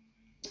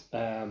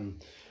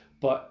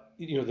 But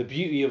the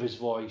beauty of his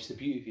voice, the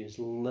beauty of his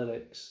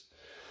lyrics,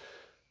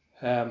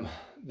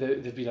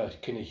 they've been a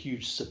kind of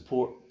huge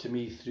support to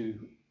me through,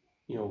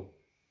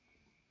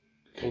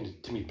 kind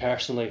of to me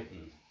personally.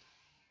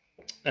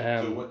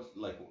 So what,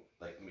 like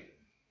I mean,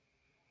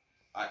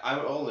 I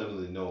only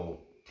really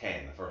know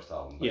 10, the first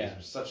album, but it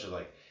was such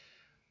a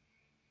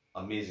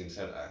amazing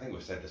sound. I think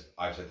I've said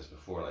this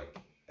before. Like,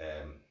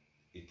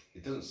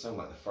 it doesn't sound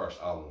like the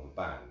first album of a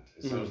band.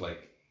 It sounds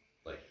like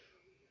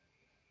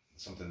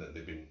something that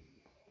they've been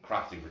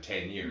crafting for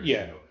 10 years.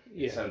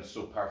 It sounds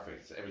so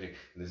perfect. Everything,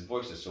 and his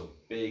voice is so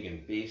big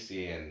and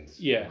bassy and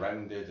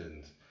rounded,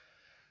 and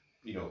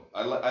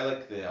I like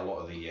a lot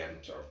of the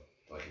sort of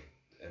like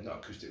not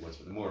acoustic ones,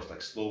 but the more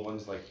like slow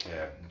ones, like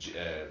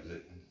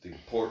the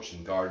Porch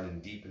and Garden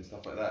and Deep and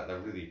stuff like that. They're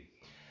really.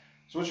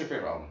 So, what's your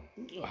favorite album?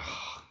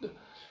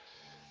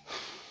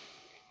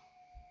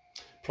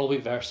 Probably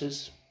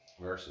Versus.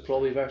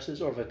 Probably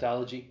Versus or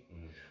Vitalogy.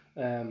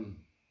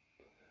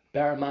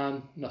 Better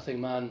Man,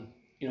 Nothing Man.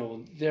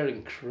 They're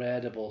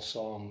incredible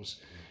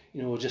songs.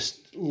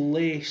 Just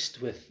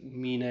laced with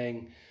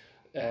meaning,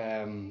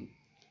 and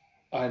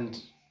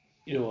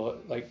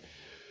like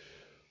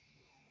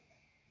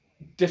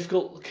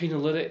difficult kind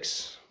of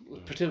lyrics,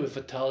 particularly with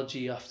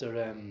Vitalogy after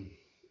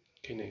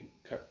kind of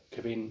Kurt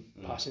Cobain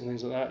passing,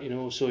 things like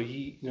that. So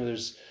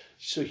there's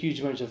so huge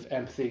amounts of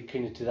empathy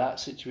kind of to that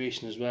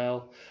situation as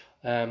well.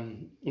 I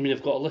mean,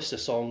 I've got a list of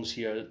songs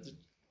here,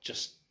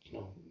 just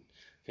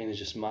kind of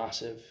just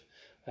massive.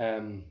 I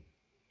mean,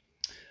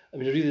 I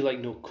really like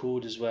No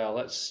Code as well.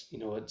 That's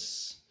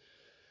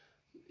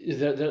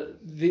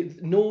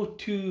it's no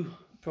two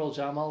Pearl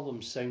Jam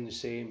albums sound the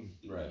same.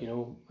 Right.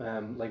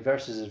 Like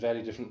Versus is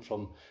very different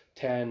from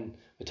 10.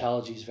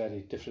 Metallurgy is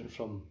very different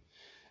from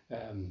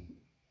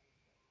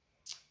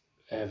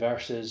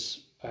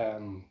Versus.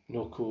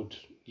 No Code,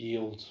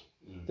 Yield.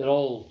 They're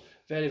all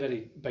very,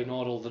 very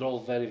binaural. They're all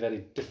very,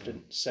 very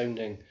different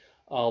sounding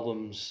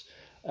albums.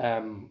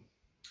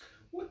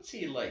 What's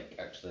he like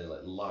actually,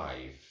 like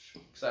live?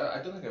 Because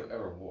I don't think I've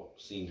ever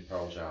seen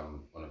Pearl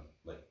Jam on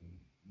a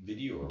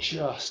video. Or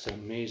just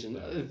amazing.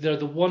 They're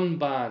the one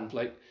band.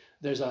 Like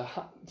there's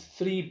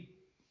three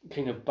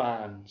kind of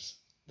bands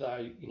that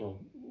I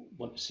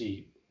want to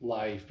see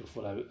live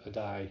before I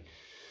die.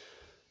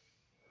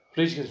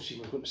 Rage Against the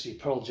Machine, I'm going to see.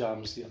 Pearl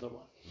Jam's the other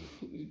one.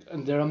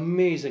 And they're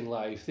amazing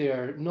live.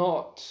 They're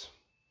not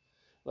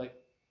like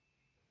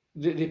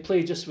they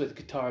play just with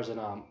guitars and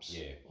amps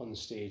on the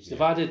stage. They've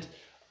added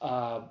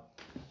a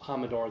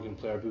Hammond organ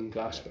player, Boone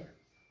Gasper,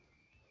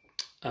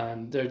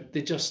 and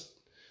they just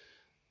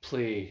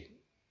play.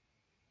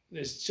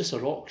 It's just a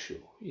rock show,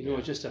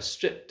 just a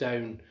stripped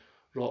down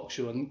rock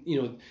show,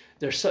 and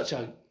they're such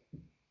a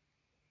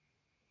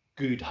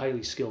good,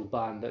 highly skilled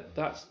band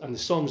and the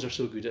songs are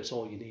so good. It's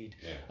all you need,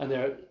 and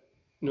they're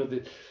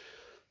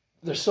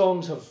their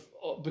songs have,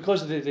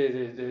 because of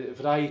the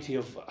variety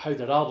of how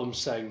their albums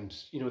sound,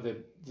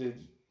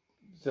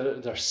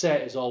 their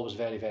set is always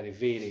very, very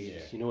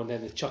varied, and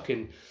then they chuck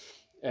in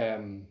a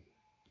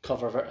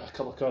couple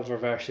of cover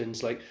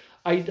versions. Like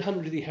I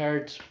hadn't really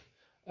heard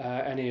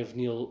any of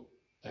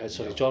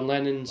John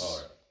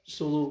Lennon's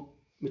solo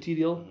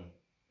material.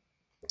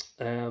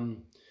 This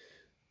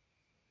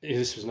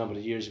was a number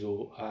of years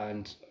ago,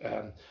 and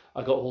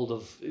I got hold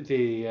of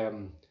the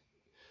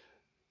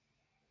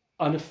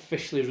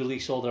unofficially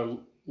release all their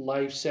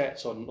live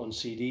sets on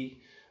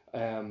CD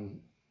to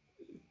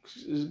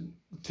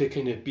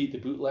kind of beat the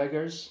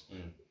bootleggers.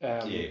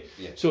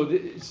 So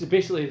it's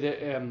basically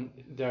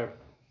they're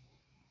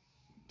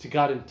to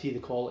guarantee the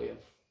quality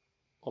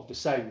of the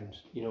sound,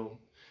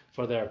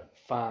 for their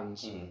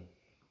fans.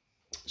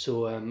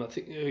 So I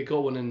think we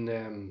got one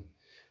in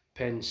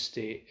Penn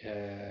State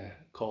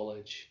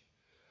College,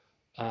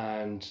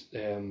 and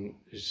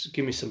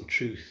Give Me Some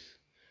Truth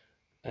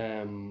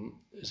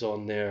is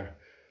on there.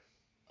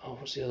 Oh,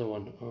 what's the other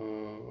one?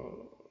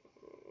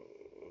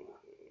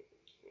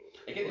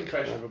 I get the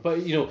impression, but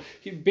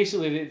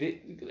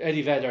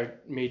Eddie Vedder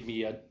made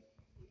me a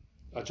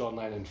John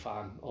Lennon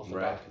fan off the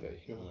back of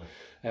it.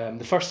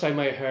 The first time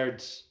I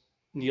heard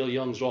Neil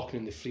Young's "Rockin'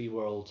 in the Free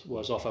World"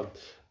 was off a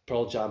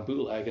Pearl Jam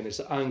bootleg, and it's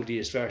the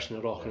angriest version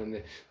of "Rockin'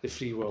 in the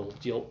Free World"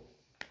 you'll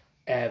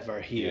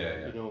ever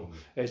hear.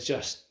 It's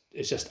just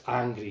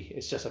angry.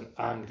 It's just an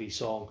angry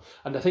song,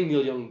 and I think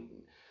Neil Young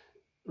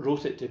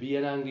wrote it to be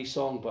an angry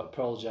song, but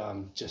Pearl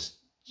Jam just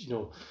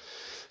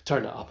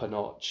turned it up a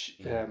notch.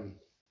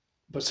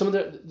 But some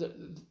of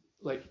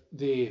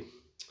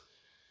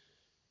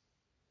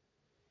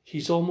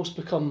he's almost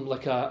become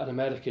like an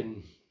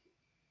American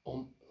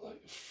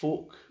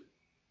folk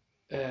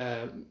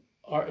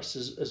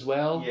artist as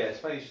well. Yeah, it's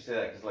funny you should say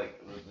that, because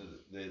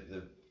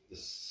the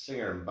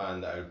singer and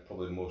band that I would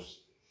probably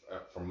most,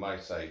 from my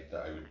side,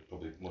 that I would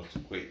probably most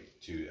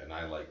equate to and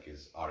I like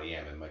is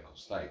R.E.M. and Michael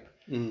Stipe.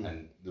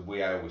 And the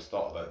way I always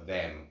thought about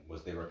them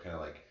was they were kind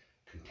of like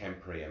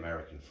contemporary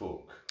American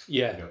folk.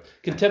 Yeah,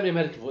 contemporary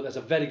American folk. That's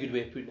a very good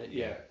way of putting it.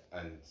 Yeah,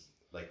 and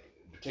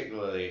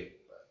particularly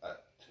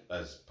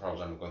as Pearl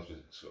Jam have gone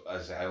through,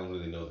 as I don't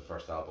really know the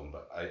first album,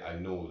 but I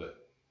know that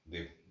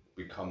they've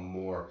become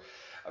more.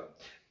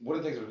 One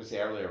of the things I was going to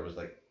say earlier was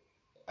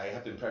I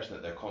have the impression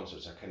that their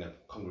concerts are kind of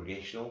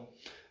congregational.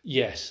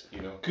 Yes,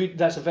 good.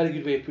 That's a very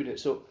good way of putting it.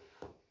 So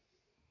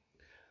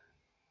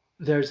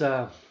there's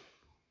a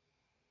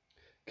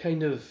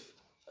kind of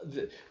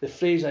the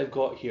phrase I've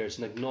got here is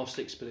an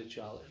agnostic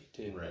spirituality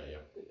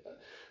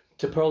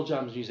to Pearl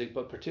Jam's music,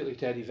 but particularly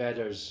to Eddie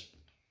Vedder's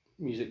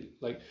music.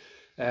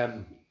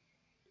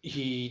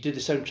 He did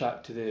the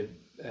soundtrack to the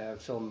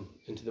film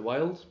Into the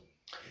Wild.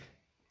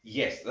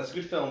 Yes, that's a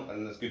good film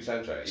and that's a good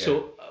soundtrack. Yeah.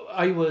 So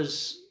I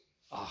was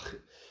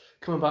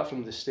coming back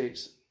from the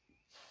States,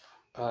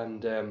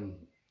 and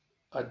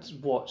I'd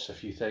watched a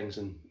few things,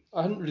 and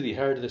I hadn't really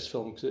heard of this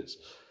film because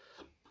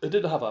it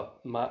didn't have a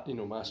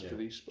massive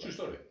release. True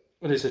story.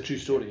 And it's a true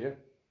story, yeah.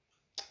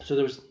 So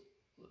there was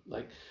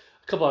a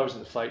couple hours in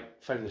the flight,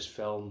 found this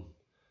film.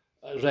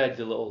 I read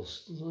the little.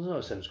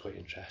 It sounds quite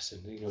interesting.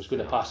 I was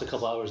going to pass a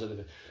couple hours of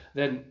it.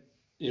 Then,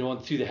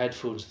 through the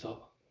headphones,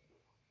 thought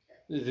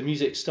the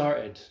music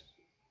started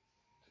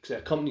because it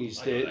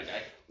accompanies it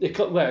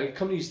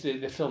accompanies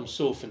the film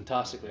so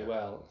fantastically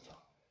well. I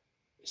thought,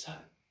 is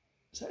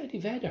that Eddie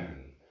Vedder?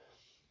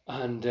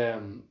 And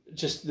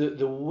just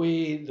the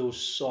way those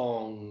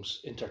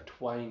songs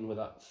intertwine with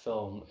that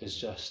film is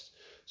just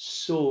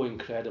so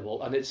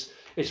incredible, and it's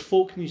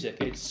folk music.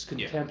 It's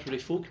contemporary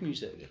folk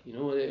music.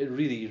 It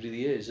really,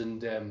 really is,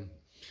 and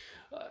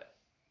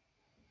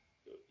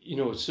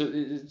so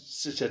it's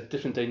such a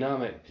different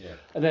dynamic. Yeah.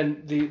 And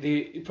then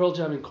the Pearl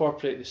Jam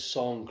incorporate this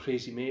song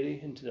Crazy Mary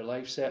into their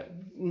live set,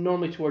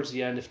 normally towards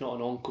the end, if not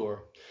an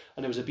encore.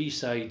 And it was a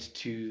B-side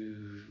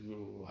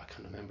to, I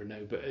can't remember now,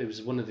 but it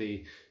was one of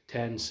the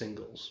 10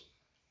 singles.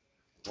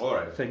 All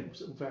right. I think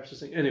was it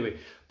versus anyway,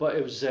 but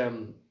it was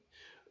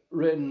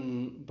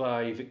written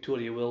by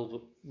Victoria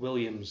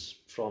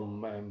Williams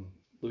from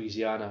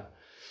Louisiana,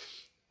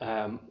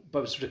 but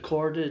it was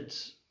recorded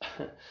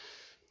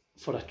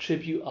for a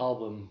tribute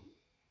album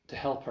to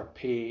help her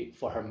pay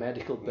for her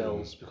medical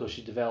bills because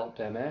she developed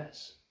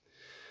MS.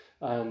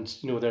 And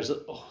there's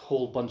a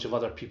whole bunch of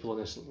other people on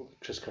this,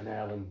 Chris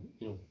Cornell and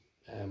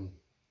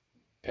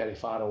Perry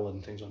Farrell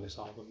and things on this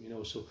album.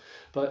 So,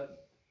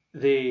 but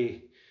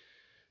they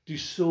do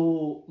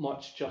so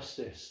much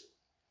justice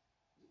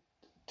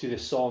to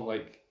this song.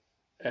 Like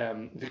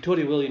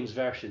Victoria Williams'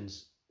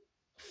 version's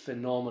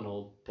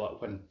phenomenal,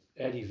 but when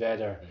Eddie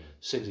Vedder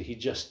sings it, he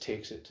just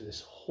takes it to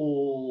this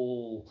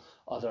whole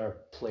other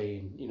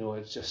plane.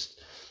 It's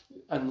just,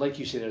 and like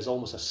you say, there's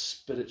almost a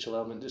spiritual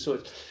element. So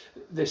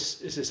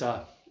this is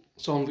a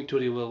song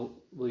Victoria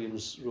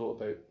Williams wrote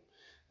about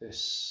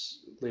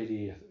this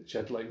lady. She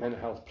had like mental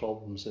health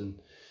problems, and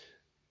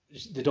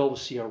they'd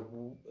always see her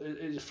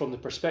from the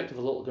perspective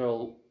of a little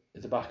girl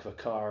at the back of a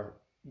car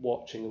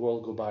watching the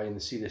world go by, and they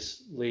see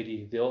this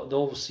lady. They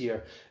always see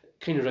her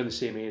kind of around the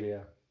same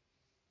area,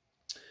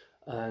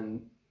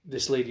 and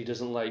this lady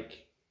doesn't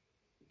like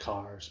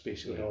cars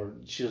basically, or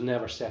she'll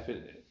never step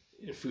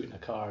foot in a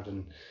car.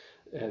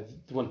 And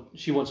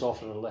she wants to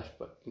offer her a lift,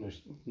 but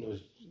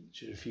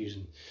she refuses.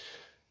 And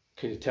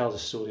kind of tells a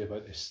story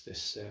about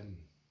this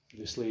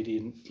lady,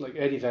 and like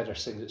Eddie Vedder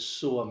sings it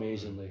so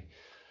amazingly.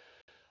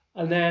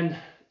 And then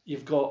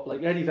you've got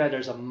like Eddie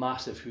Vedder's a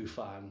massive Who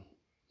fan.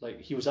 Like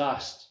he was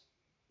asked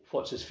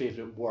what's his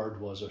favourite word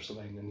was or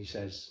something, and he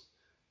says,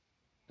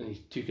 and he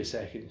took a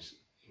second,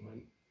 he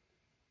went,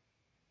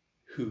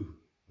 Who.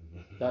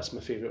 That's my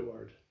favourite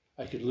word.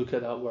 I could look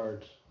at that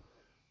word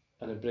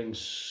and it brings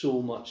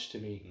so much to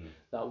me.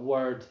 That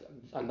word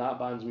and that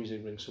band's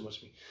music brings so much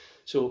to me.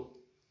 So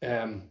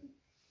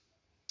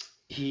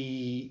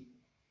he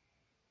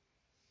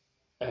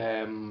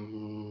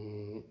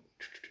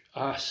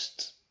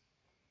asked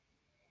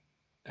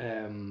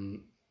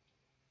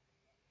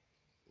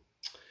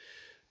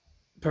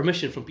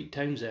permission from Pete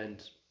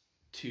Townsend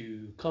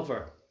to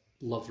cover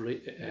Love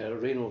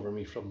Rain Over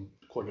Me from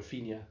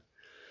Quadrophenia,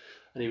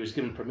 and he was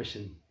given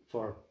permission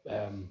for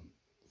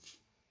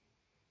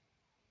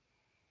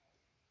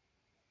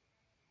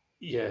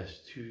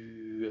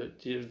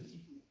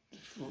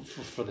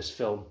for this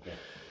film.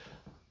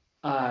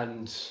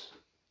 And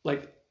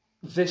like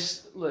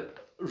this, like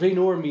Rain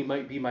Over Me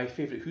might be my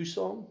favourite Who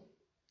song,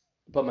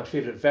 but my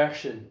favourite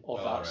version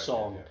of that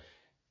song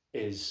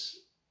is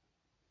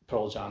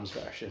Pearl Jam's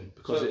version,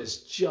 because it's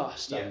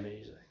just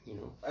amazing,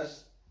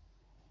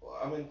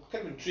 I'm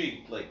kind of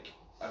intrigued. Like,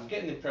 I'm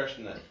getting the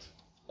impression that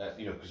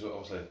because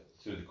obviously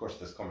through the course of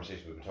this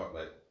conversation we've been talking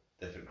about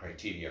different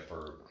criteria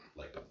for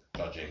like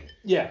judging,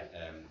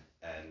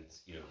 and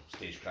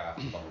stagecraft,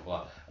 blah blah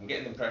blah. I'm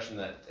getting the impression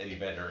that Eddie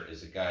Vedder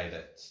is a guy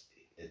that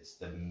it's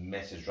the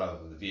message rather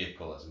than the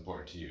vehicle that's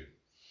important to you.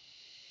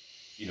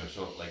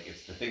 So like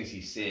it's the things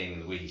he's saying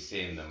and the way he's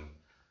saying them,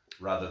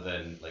 rather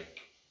than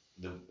like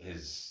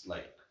his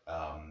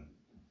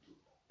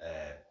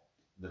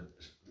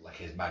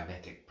his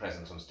magnetic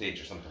presence on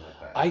stage or something like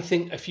that. I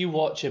think if you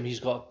watch him, he's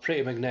got a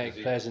pretty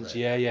magnetic presence.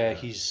 Right. Yeah.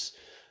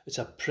 It's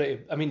a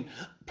pretty. I mean,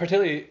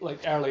 particularly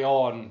like early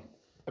on.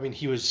 I mean,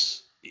 he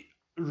was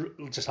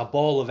just a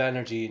ball of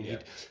energy, and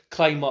he'd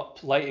climb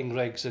up lighting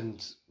rigs,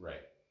 and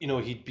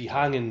he'd be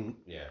hanging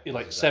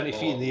like 70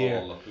 feet in the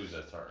air.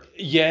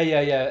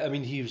 Yeah. I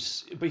mean,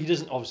 but he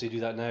doesn't obviously do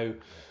that now.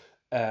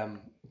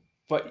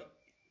 But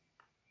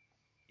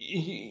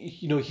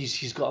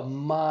he's got a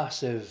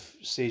massive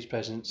stage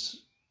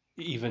presence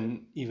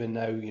even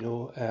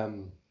now.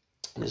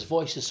 And his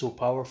voice is so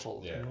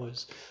powerful.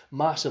 His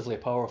massively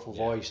powerful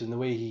voice, and the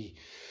way he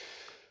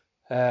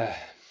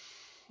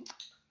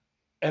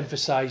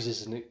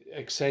emphasizes and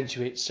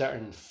accentuates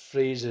certain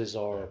phrases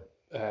or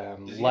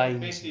lines. Does he have a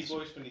bassy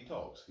voice when he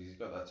talks? He's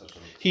got that sort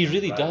of. He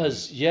really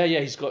does. Yeah.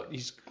 He's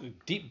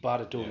deep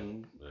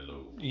baritone. Yeah.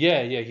 Hello.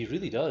 Yeah. He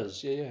really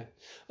does. Yeah.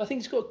 I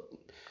think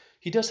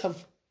he does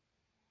have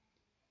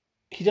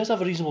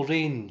a reasonable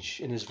range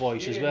in his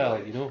voice as well.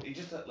 He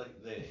just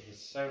his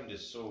sound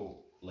is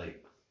so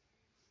like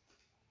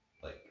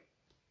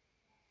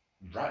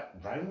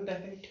round. I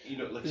think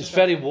it's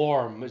very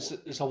warm.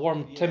 It's a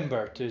warm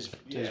timbre to his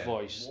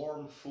voice.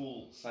 Warm,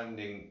 full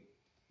sounding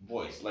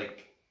voice,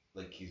 like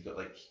he's got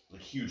like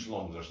huge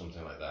lungs or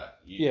something like that.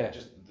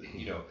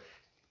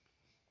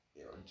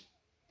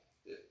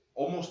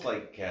 Almost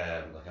like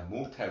a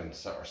Motown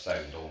sort of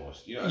sound,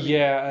 almost.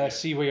 I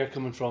see where you're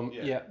coming from.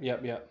 Yeah.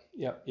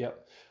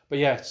 But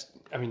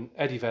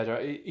Eddie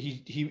Vedder.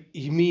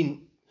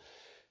 He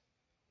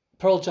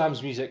Pearl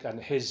Jam's music and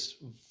his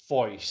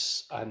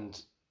voice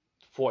and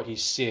what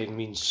he's saying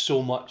means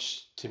so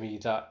much to me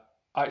that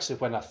actually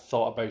when I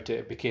thought about it,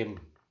 it became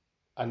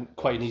and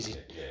quite an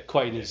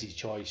easy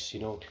choice,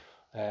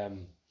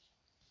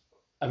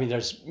 I mean,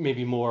 there's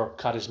maybe more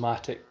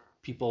charismatic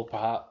people,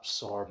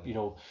 perhaps, or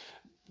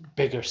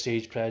bigger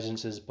stage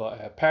presences.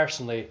 But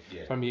personally,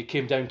 for me, it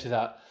came down to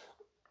that,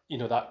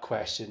 that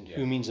question: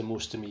 who means the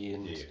most to me?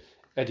 And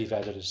Eddie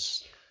Vedder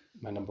is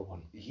my number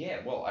one. Yeah,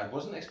 well, I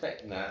wasn't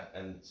expecting that,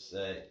 and it's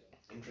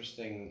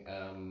interesting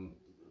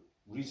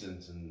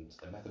reasons and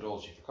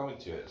methodology for coming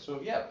to it. So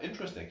yeah,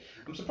 interesting.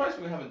 I'm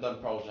surprised we haven't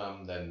done Pearl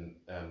Jam then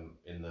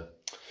in the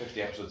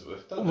 50 episodes that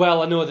we've done.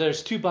 Well, I know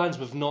there's two bands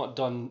we've not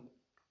done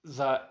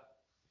that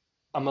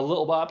I'm a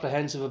little bit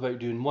apprehensive about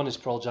doing. One is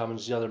Pearl Jam and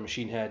the other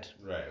Machine Head.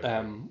 Right.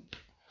 Okay.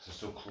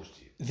 So close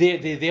to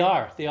you. They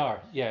are.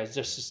 Yeah, it's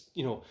just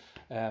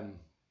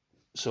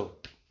so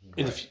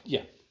in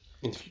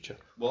the future.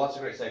 Well, that's a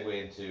great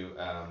segue into.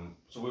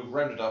 So we've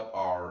rounded up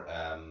our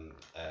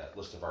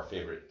list of our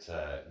favourite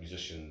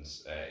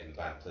musicians in the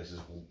band places.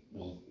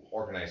 We'll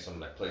organise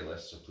some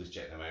playlists, so please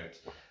check them out.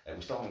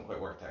 We still haven't quite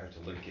worked out how to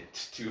link it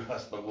to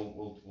us, but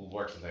we'll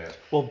work something out.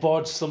 We'll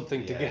bodge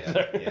something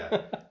together.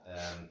 Yeah.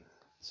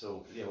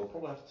 So yeah, we'll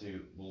probably have to.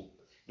 You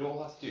know what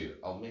we'll have to do?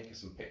 I'll make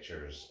some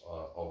pictures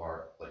of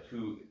our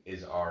who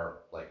is our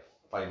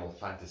Final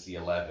Fantasy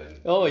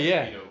 11. Oh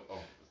yeah.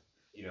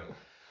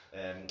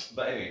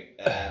 But anyway,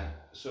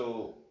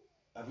 so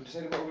have we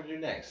decided what we're going to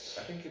do next?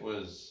 I think it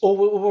was. Oh,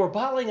 we were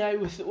battling out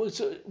with.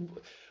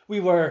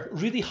 We were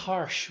really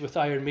harsh with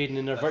Iron Maiden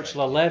in our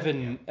Virtual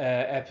 11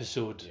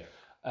 episode.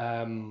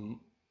 Yeah. And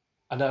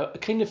I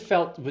kind of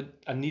felt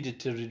I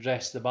needed to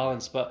redress the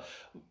balance, but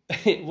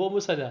we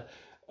almost had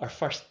our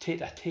first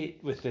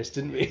tete-a-tete with this,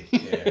 didn't we?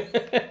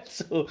 Yeah.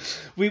 So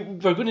we're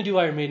going to do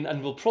Iron Maiden,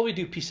 and we'll probably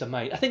do Peace of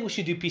Mind. I think we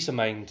should do Peace of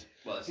Mind.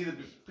 Well, it's either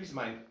Peace of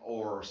Mind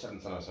or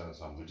Seventh Son of Seventh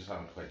Son. We just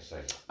haven't quite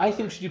decided. I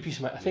think we should do Peace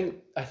of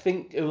Mind. I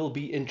think it will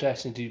be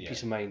interesting to do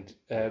Peace of Mind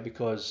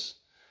because,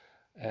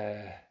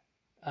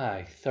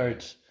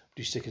 third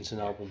Bruce Dickinson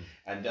album.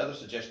 And the other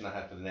suggestion I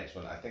had for the next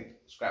one, I think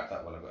scrap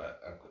that one. I've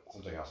got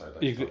something else I'd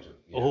like to talk to.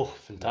 Yeah. Oh,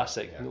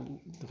 fantastic! Yeah.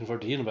 Looking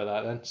forward to hearing about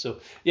that then. So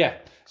yeah,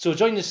 so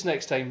join us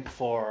next time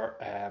for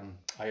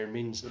Iron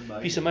Maiden's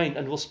Peace of Mind,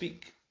 and we'll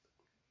speak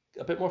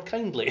a bit more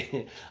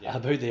kindly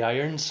about the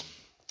Irons.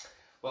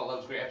 Well, that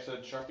was a great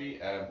episode,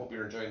 Sharpie. Hope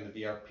you're enjoying the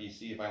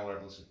VRPC, Vinyl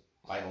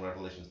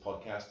Revelations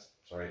podcast.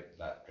 Sorry,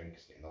 that drink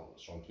is getting a little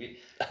strong to me.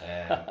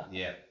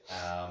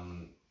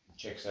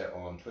 Check us out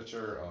on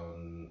Twitter,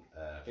 on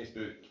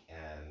Facebook,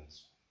 and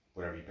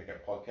wherever you pick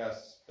up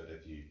podcasts. But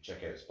if you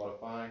check out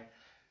Spotify,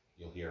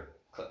 you'll hear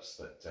clips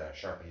that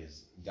Sharpie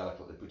has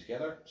delicately put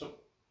together. So,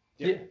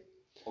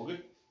 all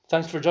good.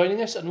 Thanks for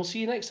joining us, and we'll see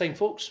you next time,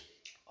 folks.